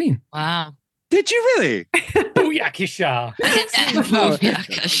 The Queen. Wow. Did you really? Booyakasha.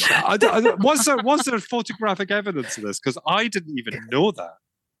 Was there photographic evidence of this? Because I didn't even know that.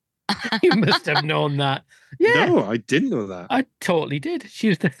 You must have known that. Yeah. No, I didn't know that. I totally did. She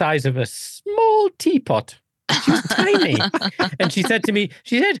was the size of a small teapot. She was tiny. And she said to me,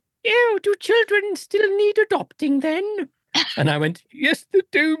 "Ew, do children still need adopting then?" And I went, "Yes, they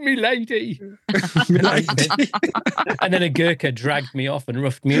do, me lady." And then a Gurkha dragged me off and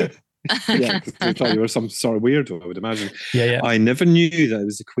roughed me up. Yeah, because they thought you were some sort of weirdo, I would imagine. Yeah. I never knew that it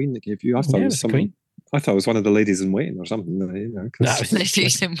was the Queen that gave you. I thought it was someone. Queen. I thought it was one of the ladies in waiting or something. That was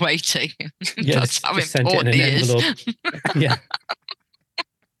ladies in waiting. Yeah, that's how important it is. Yeah.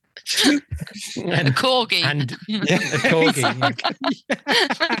 And a corgi. A corgi.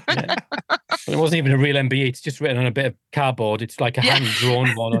 Yeah. Well, it wasn't even a real MBE. It's just written on a bit of cardboard. It's like a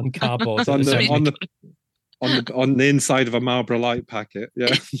hand-drawn one on cardboard. On on the inside of a Marlboro Light packet.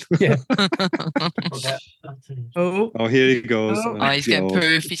 Yeah. Yeah. Oh, here he goes. Oh, he's getting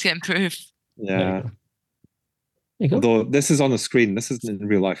proof. He's getting proof. Yeah. Although this is on a screen, this isn't in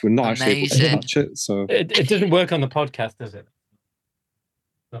real life. We're not actually able to touch it. So it doesn't work on the podcast, does it?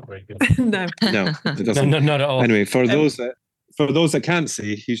 Not very good. No, it doesn't. No, not at all. Anyway, for those that can't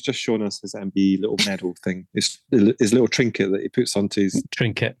see, he's just shown us his MB little medal thing. His little trinket that he puts onto his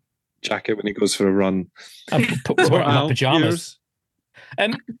jacket when he goes for a run. I put my pajamas.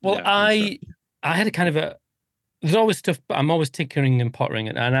 I had a kind of a. There's always stuff. I'm always tinkering and pottering,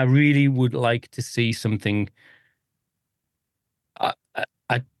 and I really would like to see something.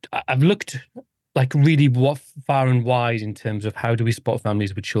 I've looked like really far and wide in terms of how do we support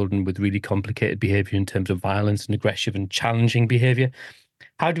families with children with really complicated behavior in terms of violence and aggressive and challenging behavior.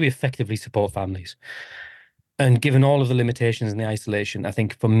 How do we effectively support families? And given all of the limitations and the isolation, I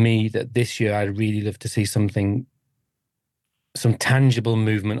think for me that this year I'd really love to see some tangible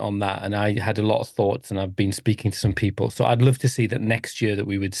movement on that. And I had a lot of thoughts and I've been speaking to some people. So I'd love to see that next year that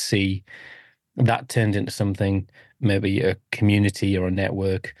we would see that turned into something, maybe a community or a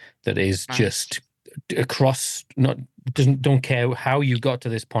network that is just across, don't care how you got to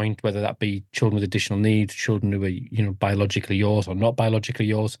this point, whether that be children with additional needs, children who are, biologically yours or not biologically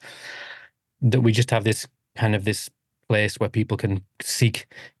yours, that we just have this kind of this place where people can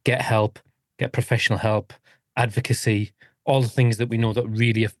get help, get professional help, advocacy, all the things that we know that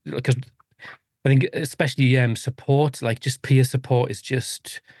really, because I think especially support, like just peer support is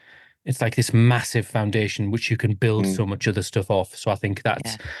just, it's like this massive foundation which you can build so much other stuff off. So I think I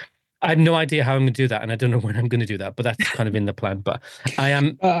have no idea how I'm going to do that, and I don't know when I'm going to do that, but that's kind of in the plan. But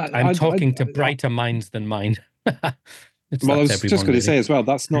I'm talking to brighter minds than mine. I was just going to say as well,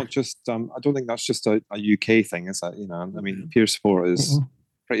 that's not just, I don't think that's just a UK thing, is that? I mean, peer support is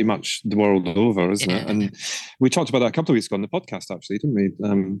pretty much the world over, isn't it? And we talked about that a couple of weeks ago on the podcast, actually, didn't we?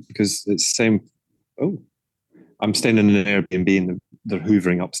 Because it's the same. Oh, I'm staying in an Airbnb and they're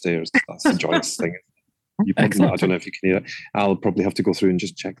hoovering upstairs. That's the joyous thing. I don't know if you can hear it. I'll probably have to go through and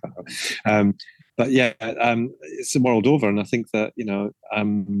just check that out. But yeah, it's the world over. And I think that,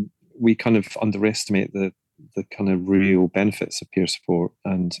 we kind of underestimate the kind of real benefits of peer support.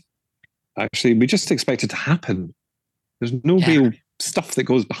 And actually, we just expect it to happen. There's no real stuff that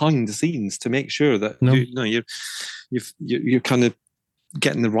goes behind the scenes to make sure that you're kind of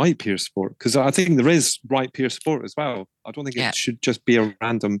getting the right peer support, because I think there is right peer support as well. I don't think it should just be a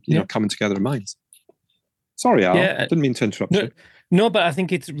random, coming together of minds. Sorry, Al. Didn't mean to interrupt you. No, but I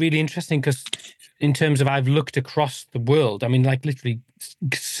think it's really interesting because in terms of I've looked across the world, I mean, like literally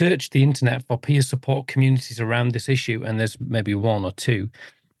searched the internet for peer support communities around this issue, and there's maybe one or two,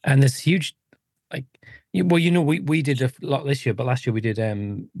 and there's huge, we did a lot this year, but last year we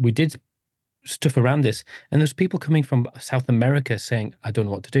did stuff around this, and there's people coming from South America saying, I don't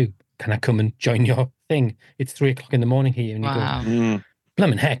know what to do, can I come and join your thing? It's 3:00 in the morning here, and you go,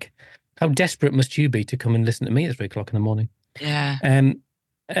 blimmin' heck, how desperate must you be to come and listen to me at 3:00 in the morning?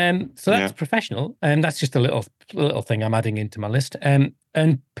 So that's professional, and that's just a little thing I'm adding into my list. And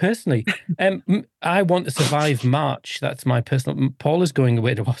personally, I want to survive March. That's my personal. Paul is going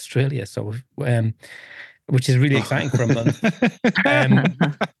away to Australia, so which is really exciting for a month.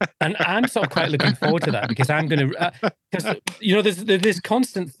 And I'm sort of quite looking forward to that, because I'm going to, because, there's this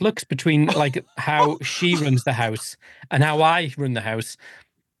constant flux between like how she runs the house and how I run the house.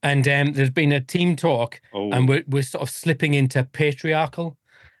 And there's been a team talk, and we're sort of slipping into patriarchal.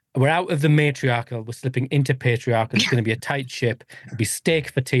 We're out of the matriarchal. We're slipping into patriarchal. It's going to be a tight ship. It'll be steak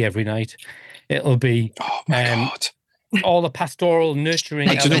for tea every night. It'll be God. All the pastoral nurturing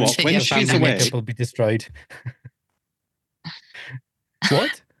elements when she's away will be destroyed.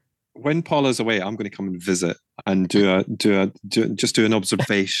 What? When Paula's away, I'm going to come and visit and do an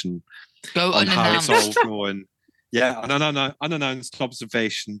observation on how it's all going. Yeah, an unannounced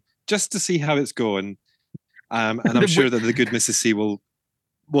observation, just to see how it's going. And I'm sure that the good Mrs. C will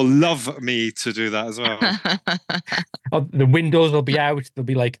love me to do that as well. The windows will be out.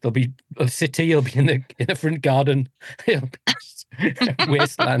 There'll be a city. It'll be in the front garden. It'll be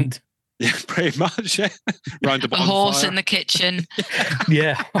wasteland. Yeah, pretty much. Yeah. Round a horse in the kitchen.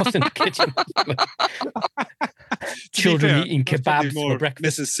 Yeah, horse in the kitchen. Children eating kebabs for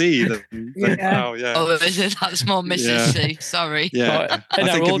breakfast. Mrs. C. Oh, is it? That's more Mrs. C. Sorry. Yeah, I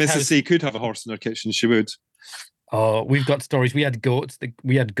think if Mrs. C could have a horse in her kitchen, she would. Oh, we've got stories. We had goats.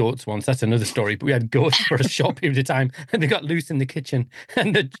 We had goats once. That's another story. But we had goats for a short period of time, and they got loose in the kitchen.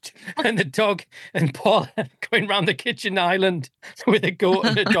 And the dog and Paul going around the kitchen island with a goat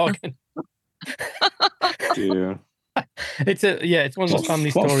and a dog. Dear. It's one of those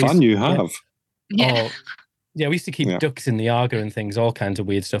family stories. What fun you have! Yeah. Yeah, we used to keep ducks in the Arga and things, all kinds of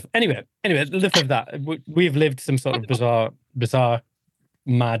weird stuff. Anyway, enough of that. We've lived some sort of bizarre,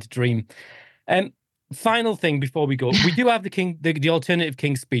 mad dream. Final thing before we go, we do have the alternative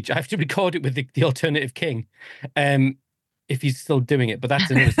king speech. I have to record it with the alternative king, if he's still doing it. But that's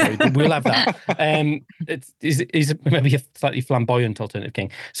another story. But we'll have that. He's maybe a slightly flamboyant alternative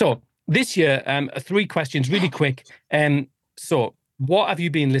king. So this year, 3 questions, really quick. So what have you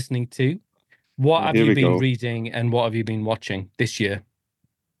been listening to? What have you been reading, and what have you been watching this year?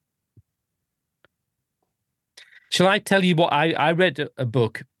 Shall I tell you what I read a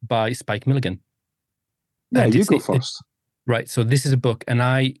book by Spike Milligan? Yeah, you go first. Right. So this is a book, and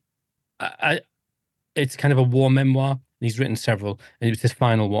it's kind of a war memoir. He's written several, and it was his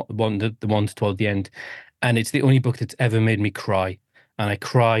final one, the one toward the end. And it's the only book that's ever made me cry. And I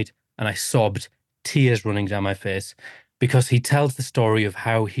cried and I sobbed, tears running down my face, because he tells the story of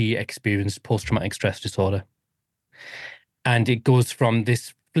how he experienced post-traumatic stress disorder. And it goes from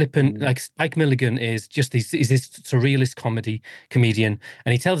this flippant, like Spike Milligan is just this surrealist comedian,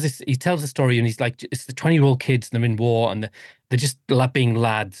 and he tells the story, and he's like, it's the 20-year-old kids, and they're in war, and they're just being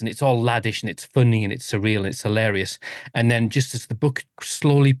lads, and it's all laddish, and it's funny, and it's surreal, and it's hilarious. And then just as the book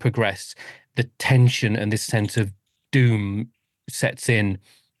slowly progressed, the tension and this sense of doom sets in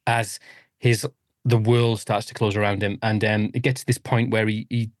as the world starts to close around him, and it gets to this point where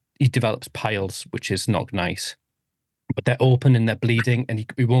he develops piles, which is not nice. But they're open and they're bleeding, and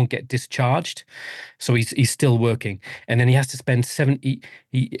he won't get discharged. So he's still working. And then he has to spend he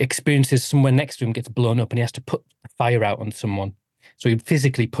experiences somewhere next to him gets blown up, and he has to put the fire out on someone. So he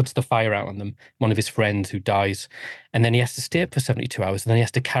physically puts the fire out on them, one of his friends who dies. And then he has to stay up for 72 hours. And then he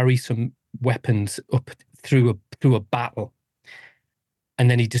has to carry some weapons up through a battle.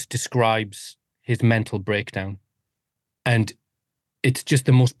 And then he just describes his mental breakdown. And it's just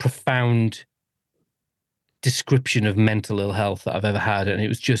the most profound description of mental ill health that I've ever had. And it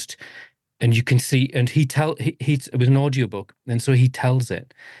was just, and you can see, and it was an audiobook, and so he tells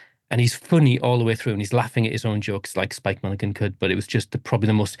it, and he's funny all the way through, and he's laughing at his own jokes like Spike Milligan could. But it was just probably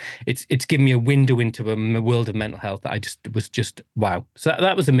the most, it's given me a window into a world of mental health that was just wow. So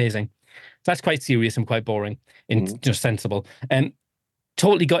that was amazing. That's quite serious and quite boring and just sensible. And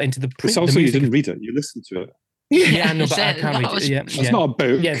totally got into the it's also, you didn't read it, you listened to it. Yeah, no, but I can't read it. Yeah, it's not a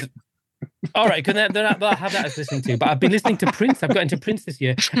book. Yeah. All right, then I'll have that as listening to. But I've been listening to Prince. I've got into Prince this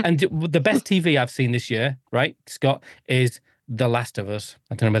year, and the best TV I've seen this year, right, Scott, is The Last of Us.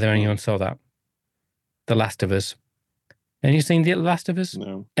 I don't know whether anyone saw that. The Last of Us. Have you seen The Last of Us?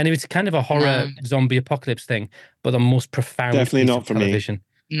 No. And it was kind of a horror zombie apocalypse thing, but the most profound definitely piece not of for television.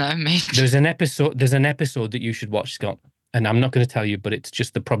 me. No, me. There's an episode that you should watch, Scott. And I'm not going to tell you, but it's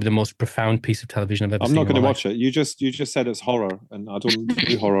just probably the most profound piece of television I've ever seen. I'm not going to watch it. You just said it's horror, and I don't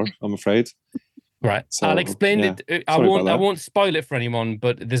do horror, I'm afraid. Right. So, I'll explain it. I won't spoil it for anyone,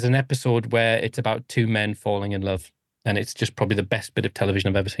 but there's an episode where it's about 2 men falling in love, and it's just probably the best bit of television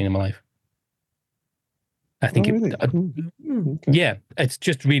I've ever seen in my life. I think really? Okay. Yeah, it's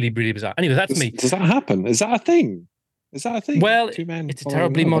just really, really bizarre. Anyway, that's me. Does that happen? Is that a thing? Well, 2 men it's a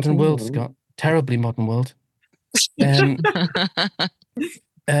terribly modern world, Scott. Terribly modern world. I'm gonna.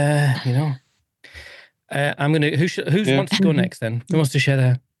 Who wants to go next then? Who wants to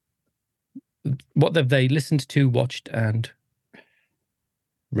share what have they listened to, watched, and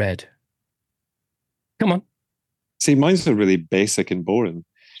read? Come on. See, mine's are really basic and boring.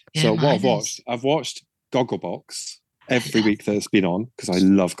 Yeah, so what I've watched Gogglebox every week that it's been on, because I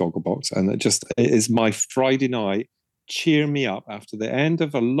love Gogglebox, and it is my Friday night. Cheer me up after the end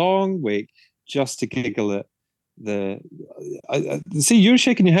of a long week, just to giggle at see, you're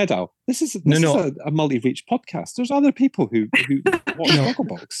shaking your head, Al. This is a multi-reach podcast. There's other people who watch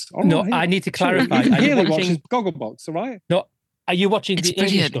Gogglebox. No, right. I need to clarify. Sure. Haley watches Gogglebox, all right? No, are you watching the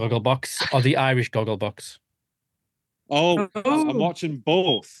brilliant. English Gogglebox or the Irish Gogglebox? Oh, I'm watching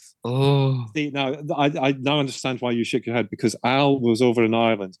both. Oh, see, now I now understand why you shook your head, because Al was over in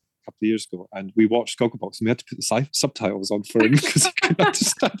Ireland a couple of years ago, and we watched Gogglebox, and we had to put the subtitles on for him because he couldn't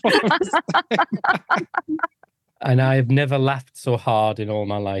understand what I was saying. And I've never laughed so hard in all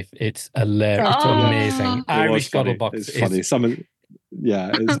my life. It's hilarious. It's amazing. Irish Gogglebox. It's funny.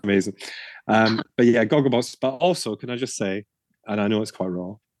 It's amazing. But yeah, Gogglebox. But also, can I just say, and I know it's quite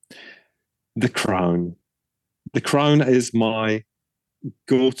raw, The Crown. The Crown is my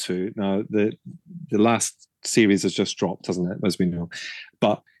go-to. Now, the last series has just dropped, hasn't it, as we know.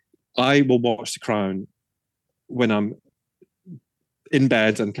 But I will watch The Crown when I'm in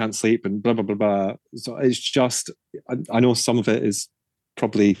bed and can't sleep and blah, blah, blah, blah. So it's just, I know some of it is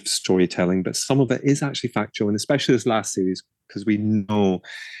probably storytelling, but some of it is actually factual, and especially this last series, because we know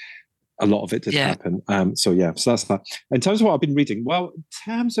a lot of it did happen. So that's that. In terms of what I've been reading, well, in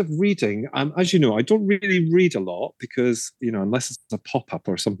terms of reading, as you know, I don't really read a lot because, unless it's a pop-up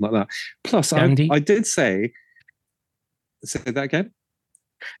or something like that. Plus, I did say that again?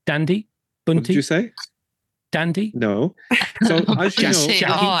 Dandy? Bunty? What did you say? Dandy? No. So as you know, Jackie.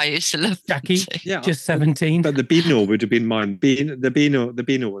 I used to love Jackie. Just 17. But the Beano would have been mine. The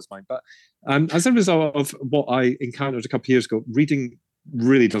Beano was mine. But as a result of what I encountered a couple of years ago, reading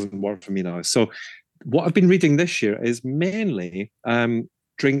really doesn't work for me now. So what I've been reading this year is mainly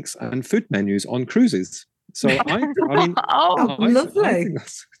drinks and food menus on cruises. So I mean, lovely.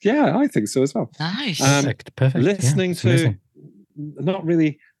 I think so as well. Nice. Perfect. Listening to not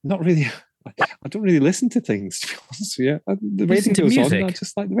really. I don't really listen to things, to be honest with you. The radio's on. I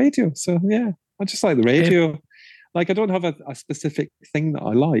just like the radio. So I just like the radio. Like I don't have a specific thing that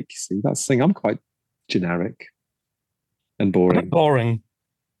I like. See, that's the thing. I'm quite generic and boring.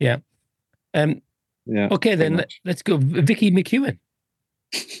 Yeah. Okay, then let's go. Vicki McEwen.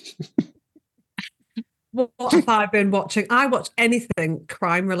 What have I been watching? I watch anything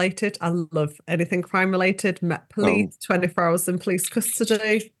crime related. I love anything crime related. Met Police, 24 Hours in Police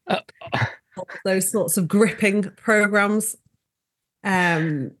Custody. Those sorts of gripping programs.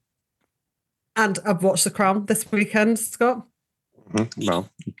 And I've watched The Crown this weekend, Scott. Well,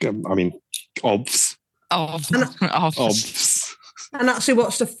 I mean, obvs. And actually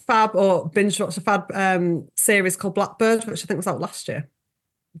binge watched a fab series called Blackbird, which I think was out last year.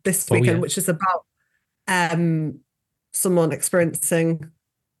 This weekend, which is about someone experiencing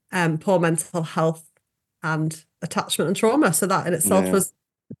poor mental health and attachment and trauma. So that in itself was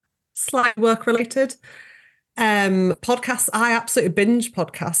slightly work related. Podcasts, I absolutely binge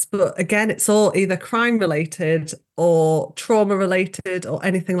podcasts, but again, it's all either crime related or trauma related or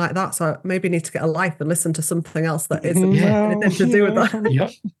anything like that. So I maybe need to get a life and listen to something else that isn't anything to do with that.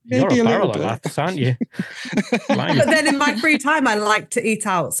 You're a barrel of laughs, aren't you? But then in my free time, I like to eat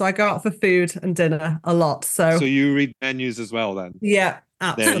out. So I go out for food and dinner a lot. So you read menus as well then? Yeah,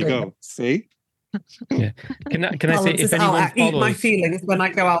 absolutely. There you go. See? Yeah. Can I say if anyone follows... eat my feelings when I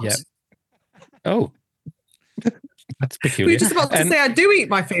go out. Yeah. Oh. That's peculiar. Were you just about to say I do eat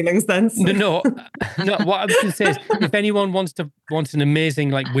my feelings then? So. No. What I was going to say is, if anyone wants an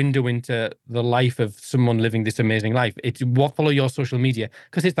amazing window into the life of someone living this amazing life, it's follow your social media,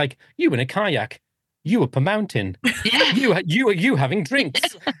 because it's like you in a kayak, you up a mountain, you having drinks,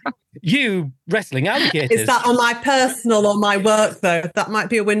 you wrestling alligators. Is that on my personal or my work though? That might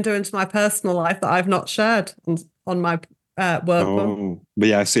be a window into my personal life that I've not shared on my work one.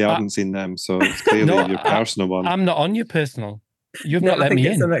 But I haven't seen them, so it's clearly your personal one. I'm not on your personal. You've not let me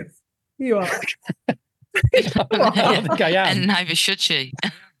in. You are. I think I am. And neither should she.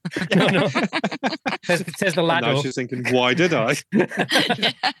 No. It says the lad. Now she's thinking, why did I?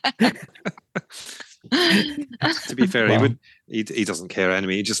 To be fair, he doesn't care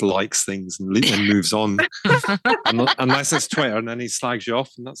anyway. He just likes things and moves on. Unless it's Twitter, and then he slags you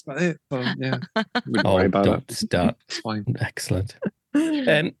off, and that's about it. So, wouldn't worry about it. Start. It's fine. Excellent.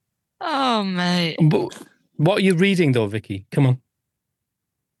 Oh, mate. What are you reading though, Vicki? Come on.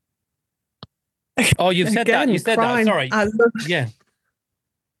 Oh, you've said that. You said crime. That. Sorry.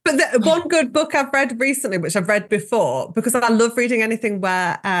 But one good book I've read recently, which I've read before, because I love reading anything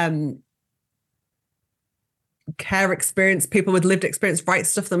where care experience, people with lived experience write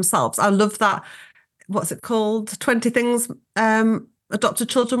stuff themselves. I love that. What's it called? 20 Things Adopted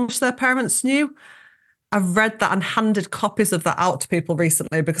Children Wish Their Parents Knew. I've read that and handed copies of that out to people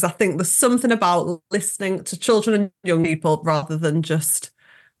recently, because I think there's something about listening to children and young people rather than just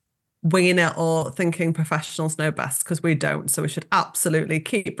winging it or thinking professionals know best, because we don't. So we should absolutely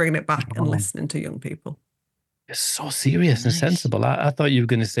keep bringing it back and listening to young people. You're so serious and sensible. I thought you were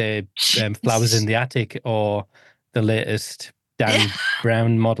going to say Flowers in the Attic or the latest Dan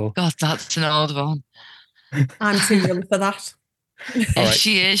Brown model. God, that's an old one. I'm too young for that. Right.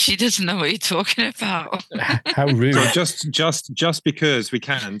 She is. She doesn't know what you're talking about. How rude. So just because we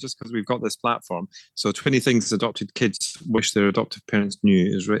can, just because we've got this platform. So 20 Things Adopted Kids Wish Their Adoptive Parents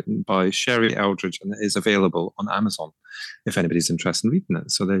Knew is written by Sherry Eldridge and it is available on Amazon if anybody's interested in reading it.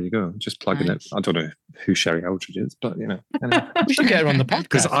 So there you go. Just plugging it. I don't know who Sherry Eldridge is, but Anyway. We should get her on the podcast.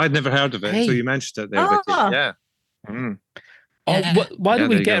 Because I'd never heard of it. So you mentioned it there, Vicki. Yeah. Mm. Why don't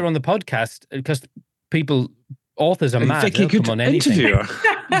we get her on the podcast? Because authors are mad. Vicki could come on anything. Interview her.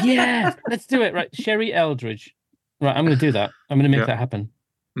 Yeah, let's do it. Right, Sherry Eldridge. Right, I'm going to do that. I'm going to make that happen.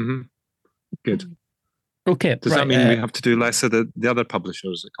 Mm-hmm. Good. Okay. Does that mean we have to do less of the other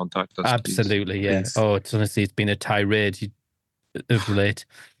publishers that contact us? Absolutely, please? Yeah. Please. Oh, it's been a tirade of late.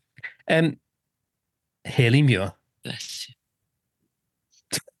 Hayley Muir. Bless you.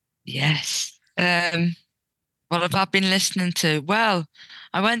 Yes. What have I been listening to? Well,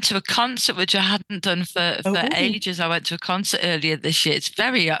 I went to a concert, which I hadn't done for ages. I went to a concert earlier this year. It's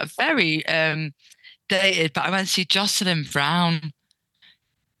very dated, but I went to see Jocelyn Brown.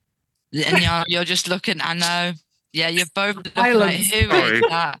 And you're just looking, I know. Yeah, you're both looking like, who is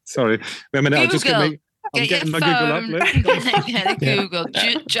that? Sorry. Wait a minute, Google. I'm just I'm getting my Google up. Google.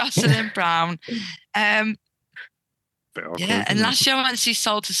 Jocelyn Brown. And last year I went to see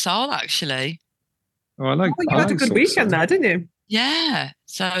Soul to Soul, actually. Oh, you had a good weekend there, didn't you? Yeah.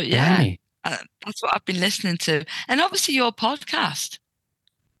 So, that's what I've been listening to. And obviously your podcast.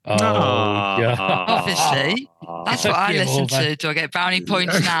 Oh, yeah. Obviously. That's what I listen to. Do I get brownie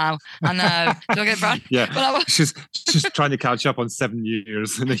points now? I know. Do I get brownie? Yeah. Well, she's trying to catch up on 7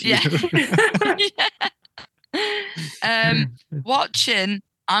 years in a year. Watching,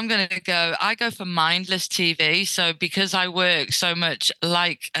 I go for mindless TV. So because I work so much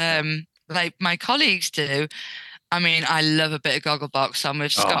like my colleagues do, I mean, I love a bit of Gogglebox. So I'm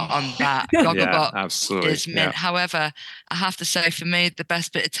with Scott on that. Gogglebox absolutely. is mint. However, I have to say, for me, the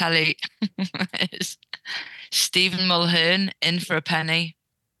best bit of telly is Stephen Mulhern, In for a Penny.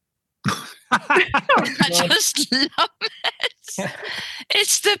 I just love it.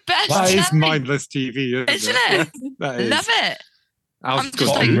 It's the best. That is mindless TV, isn't it? That is. Love it. I'm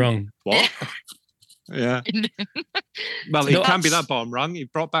just like, wrong. What? Yeah. Well, he can't be that bottom rung. He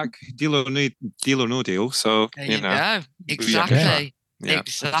brought back Deal or No Deal, so there you go. Exactly. Yeah,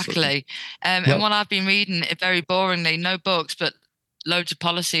 exactly. And what I've been reading, very boringly, no books, but loads of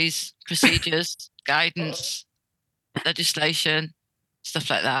policies, procedures, guidance, legislation, stuff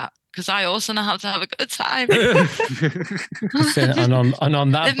like that. Because I also know how to have a good time. and on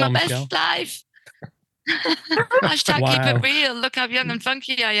that live my best life. Hashtag keep it real. Look how young and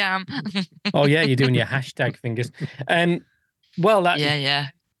funky I am. Oh yeah, you're doing your hashtag fingers. Well,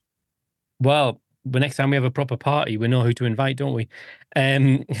 Well, the next time we have a proper party, we know who to invite, don't we?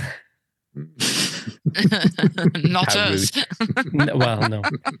 Not us. Well, no.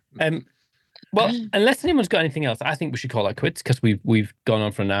 Well, unless anyone's got anything else, I think we should call it quits because we've gone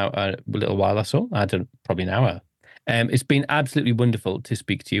on for a little while or so. Probably an hour. It's been absolutely wonderful to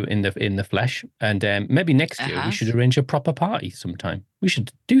speak to you in the flesh, and maybe next year we should arrange a proper party sometime. We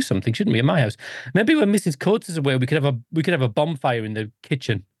should do something, shouldn't we, at my house? Maybe when Mrs. Coates is away, we could have a bonfire in the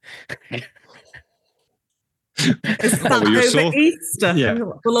kitchen. Is that over Easter? Yeah.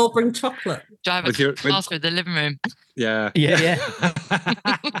 We'll all bring chocolate. Drive a class through the living room. Yeah. Yeah.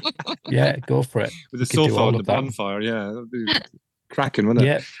 Yeah, go for it. With the sofa and the bonfire, that'd be cracking, wouldn't it?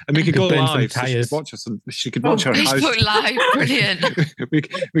 Yeah. And we could go live. So she could watch her house. Facebook Live, brilliant.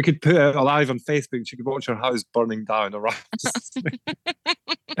 we could put it live on Facebook. She could watch her house burning down around.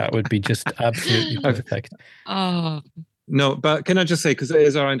 That would be just absolutely perfect. Oh. No, but can I just say, because it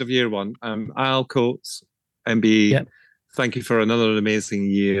is our end of year one, Al Coates, MB, thank you for another amazing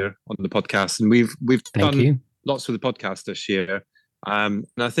year on the podcast. And we've done lots with the podcast this year. And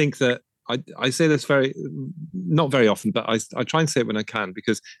I think that I say this not very often, but I try and say it when I can,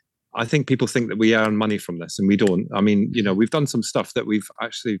 because I think people think that we earn money from this, and we don't. I mean, we've done some stuff that we've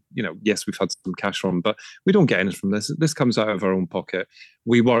actually, yes, we've had some cash from, but we don't get anything from this. This comes out of our own pocket.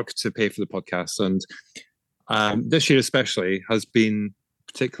 We work to pay for the podcast. And this year especially has been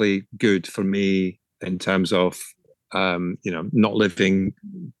particularly good for me in terms of, not living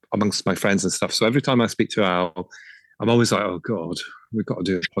amongst my friends and stuff. So every time I speak to Al, I'm always like, oh God, we've got to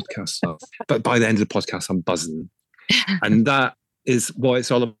do a podcast now. But by the end of the podcast, I'm buzzing. And that is what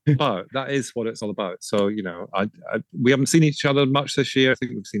it's all about. That is what it's all about. So, we haven't seen each other much this year. I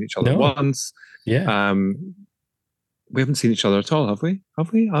think we've seen each other once. Yeah. We haven't seen each other at all, have we? I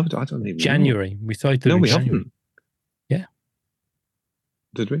don't even January. know. We saw each other in January. Haven't. Yeah.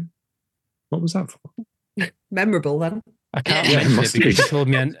 Did we? What was that for? Memorable then. I can't mention it because you told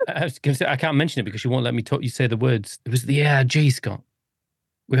me. I was going to say I can't mention it because you won't let me you say the words. It was the ARG, Scott.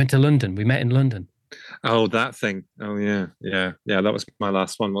 We went to London. We met in London. Oh, that thing. Oh, yeah. That was my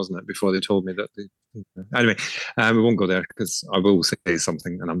last one, wasn't it? Before they told me that. Anyway, we won't go there because I will say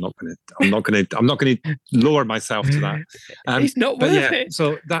something, and I'm not going to lower myself to that. It's not worth it.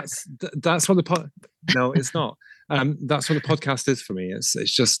 So that's what no, it's not. That's what the podcast is for me. It's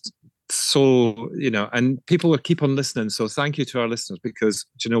just. So, and people will keep on listening. So thank you to our listeners, because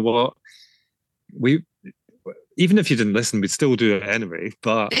do you know what? Even if you didn't listen, we'd still do it anyway.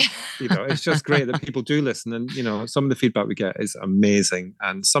 But, it's just great that people do listen. And, some of the feedback we get is amazing.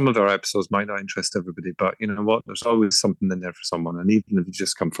 And some of our episodes might not interest everybody, but you know what? There's always something in there for someone. And even if you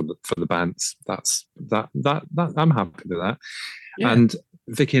just come for the bands, that I'm happy with that. Yeah. And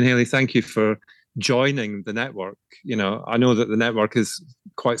Vicki and Hayley, thank you for joining the network. I know that the network is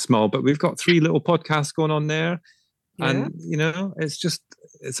quite small, but we've got 3 little podcasts going on there. Yeah. And,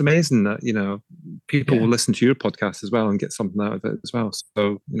 it's amazing that, people will listen to your podcast as well and get something out of it as well.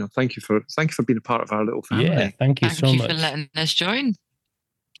 So, thank you for being a part of our little family. Yeah, thank you so much. Thank you for letting us join.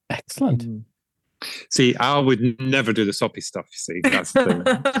 Excellent. See, I would never do the soppy stuff, you see. That's the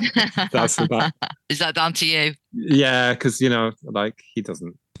thing. Is that down to you? Yeah, because, he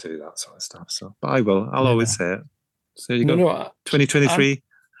doesn't do that sort of stuff. So, but I will. I'll always say it. So you go 2023.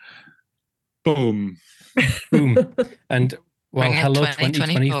 Boom. Boom. And, well, hello,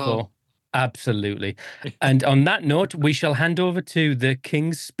 2024. Absolutely. And on that note, we shall hand over to the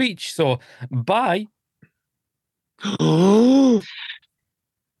King's speech. So, bye.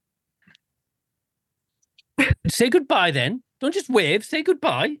 Say goodbye then. Don't just wave. Say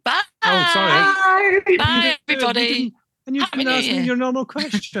goodbye. Bye. Oh, sorry. Bye, everybody. And you didn't ask me your normal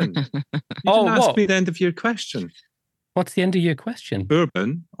question. You didn't what? ask me the end of your question. What's the end of your question?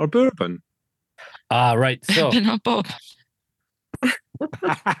 Bourbon or bourbon? Right. So, Bourbon or Bob?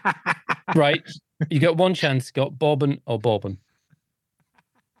 Right. You got one chance. Got bourbon or bourbon?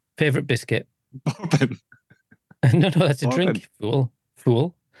 Favorite biscuit? Bourbon. No, that's a drink. Fool.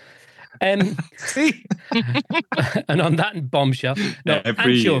 See? And on that bombshell, no,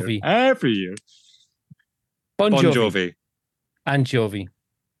 anchovy. Every year. Bon Bon Jovi. Anchovy.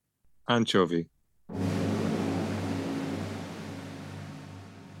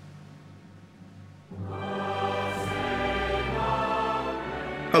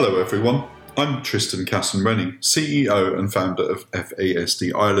 Hello everyone, I'm Tristan Casson-Rennie, CEO and founder of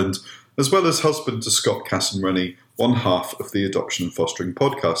FASD Ireland, as well as husband to Scott Casson-Rennie, one half of the Adoption and Fostering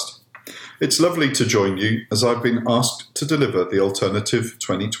podcast. It's lovely to join you as I've been asked to deliver the Alternative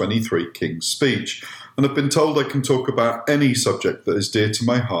 2023 King's Speech, and I've been told I can talk about any subject that is dear to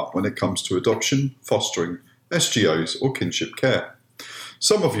my heart when it comes to adoption, fostering, SGOs or kinship care.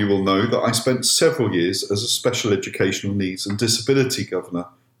 Some of you will know that I spent several years as a Special Educational Needs and Disability Governor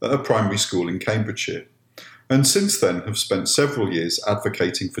at a primary school in Cambridgeshire, and since then have spent several years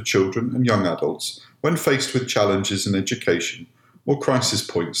advocating for children and young adults when faced with challenges in education or crisis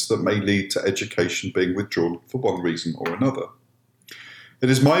points that may lead to education being withdrawn for one reason or another. It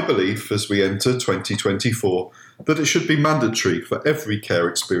is my belief as we enter 2024 that it should be mandatory for every care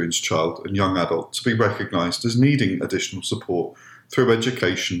experienced child and young adult to be recognised as needing additional support through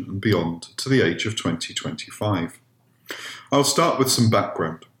education and beyond to the age of 2025. I'll start with some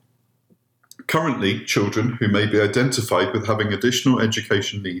background. Currently, children who may be identified with having additional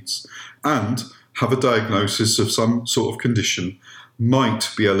education needs and have a diagnosis of some sort of condition might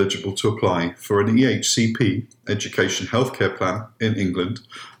be eligible to apply for an EHCP, Education Healthcare Plan, in England,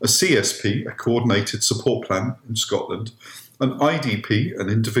 a CSP, a Coordinated Support Plan, in Scotland, an IDP, an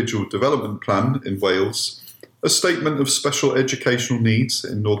Individual Development Plan, in Wales, a Statement of Special Educational Needs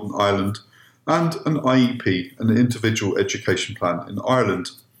in Northern Ireland, and an IEP, an Individual Education Plan, in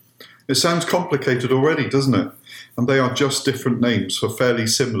Ireland. It sounds complicated already, doesn't it? And they are just different names for fairly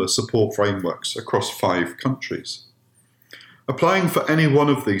similar support frameworks across 5 countries. Applying for any one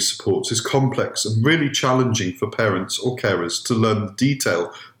of these supports is complex and really challenging for parents or carers to learn the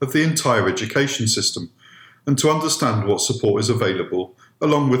detail of the entire education system and to understand what support is available,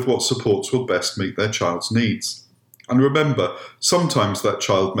 along with what supports will best meet their child's needs. And remember, sometimes that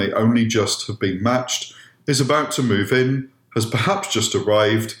child may only just have been matched, is about to move in, has perhaps just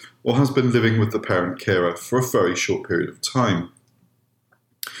arrived, or has been living with the parent carer for a very short period of time.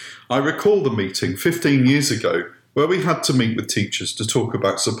 I recall the meeting 15 years ago where we had to meet with teachers to talk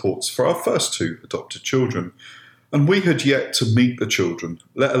about supports for our first 2 adopted children, and we had yet to meet the children,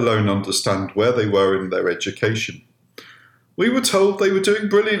 let alone understand where they were in their education. We were told they were doing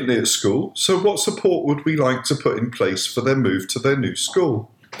brilliantly at school, so what support would we like to put in place for their move to their new school?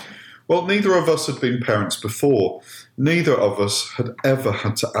 Well, neither of us had been parents before. Neither of us had ever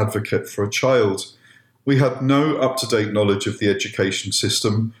had to advocate for a child. We had no up-to-date knowledge of the education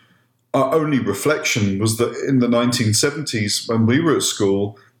system. Our only reflection was that in the 1970s, when we were at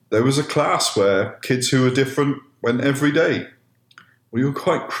school, there was a class where kids who were different went every day. We were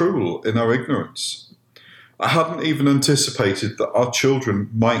quite cruel in our ignorance. I hadn't even anticipated that our children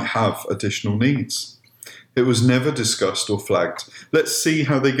might have additional needs. It was never discussed or flagged. Let's see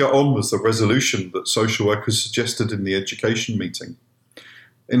how they get on was the resolution that social workers suggested in the education meeting.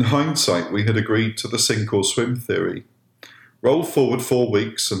 In hindsight, we had agreed to the sink or swim theory. Roll forward 4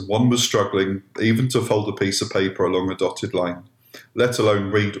 weeks and one was struggling even to fold a piece of paper along a dotted line, let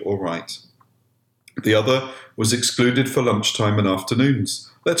alone read or write. The other was excluded for lunchtime and afternoons.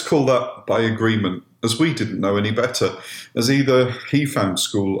 Let's call that by agreement, as we didn't know any better, as either he found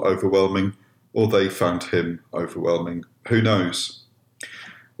school overwhelming or they found him overwhelming. Who knows?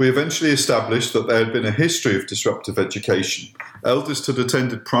 We eventually established that there had been a history of disruptive education. Eldest had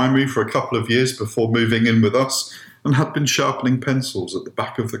attended primary for a couple of years before moving in with us and had been sharpening pencils at the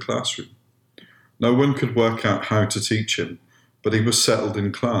back of the classroom. No one could work out how to teach him, but he was settled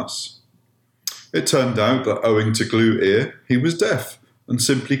in class. It turned out that owing to glue ear, he was deaf and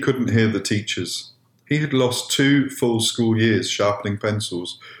simply couldn't hear the teachers. He had lost 2 full school years sharpening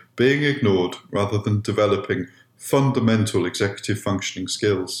pencils, being ignored rather than developing fundamental executive functioning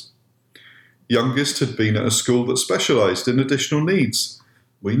skills. Youngest had been at a school that specialised in additional needs.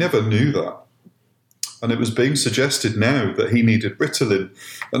 We never knew that. And it was being suggested now that he needed Ritalin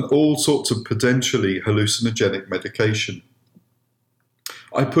and all sorts of potentially hallucinogenic medication.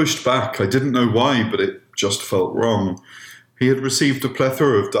 I pushed back. I didn't know why, but it just felt wrong. He had received a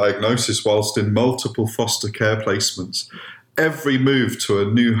plethora of diagnosis whilst in multiple foster care placements. Every move to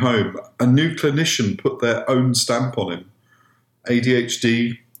a new home, a new clinician put their own stamp on him.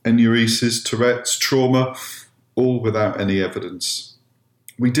 ADHD, enuresis, Tourette's, trauma, all without any evidence.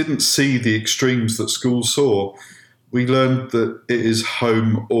 We didn't see the extremes that schools saw. We learned that it is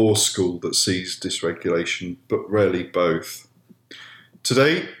home or school that sees dysregulation, but rarely both.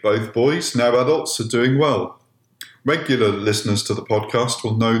 Today, both boys, now adults, are doing well. Regular listeners to the podcast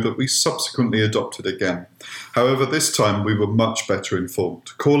will know that we subsequently adopted again. However, this time we were much better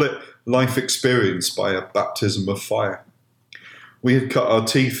informed. Call it life experience by a baptism of fire. We had cut our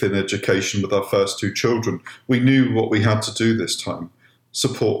teeth in education with our first 2 children. We knew what we had to do this time.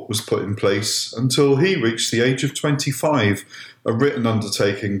 Support was put in place until he reached the age of 25, a written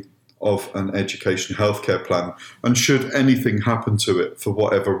undertaking of an education healthcare plan, and should anything happen to it for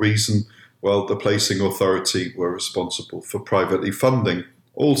whatever reason, well, the placing authority were responsible for privately funding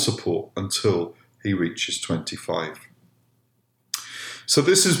all support until he reaches 25. So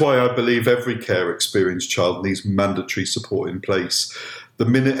this is why I believe every care experienced child needs mandatory support in place. The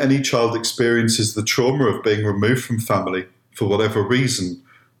minute any child experiences the trauma of being removed from family, for whatever reason,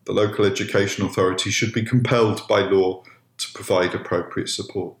 the local education authority should be compelled by law to provide appropriate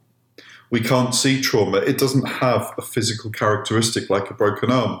support. We can't see trauma. It doesn't have a physical characteristic like a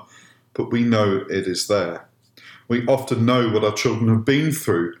broken arm, but we know it is there. We often know what our children have been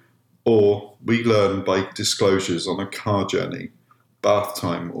through, or we learn by disclosures on a car journey, bath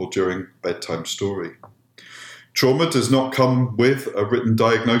time, or during bedtime story. Trauma does not come with a written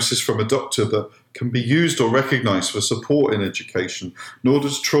diagnosis from a doctor that can be used or recognised for support in education, nor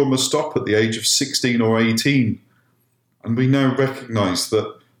does trauma stop at the age of 16 or 18. And we now recognise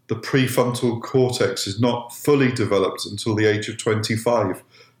that the prefrontal cortex is not fully developed until the age of 25,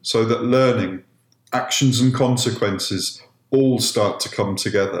 so that learning, actions and consequences all start to come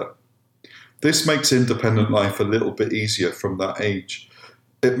together. This makes independent life a little bit easier from that age.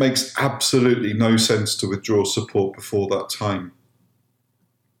 It makes absolutely no sense to withdraw support before that time.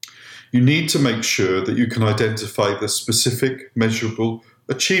 You need to make sure that you can identify the specific, measurable,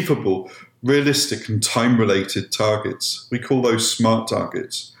 achievable, realistic and time-related targets. We call those SMART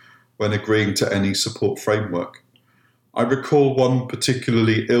targets when agreeing to any support framework. I recall one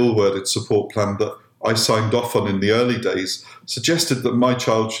particularly ill-worded support plan that I signed off on in the early days suggested that my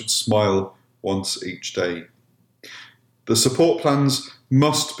child should smile once each day. The support plans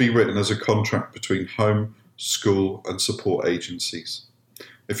must be written as a contract between home, school and support agencies.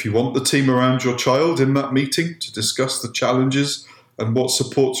 If you want the team around your child in that meeting to discuss the challenges and what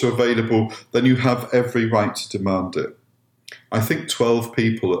supports are available, then you have every right to demand it. I think 12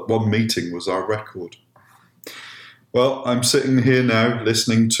 people at one meeting was our record. Well, I'm sitting here now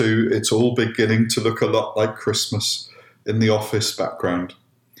listening to It's All Beginning to Look a Lot Like Christmas in the office background.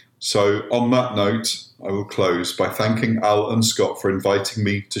 So on that note, I will close by thanking Al and Scott for inviting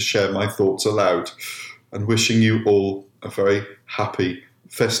me to share my thoughts aloud and wishing you all a very happy,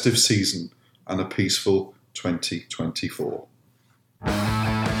 festive season and a peaceful 2024.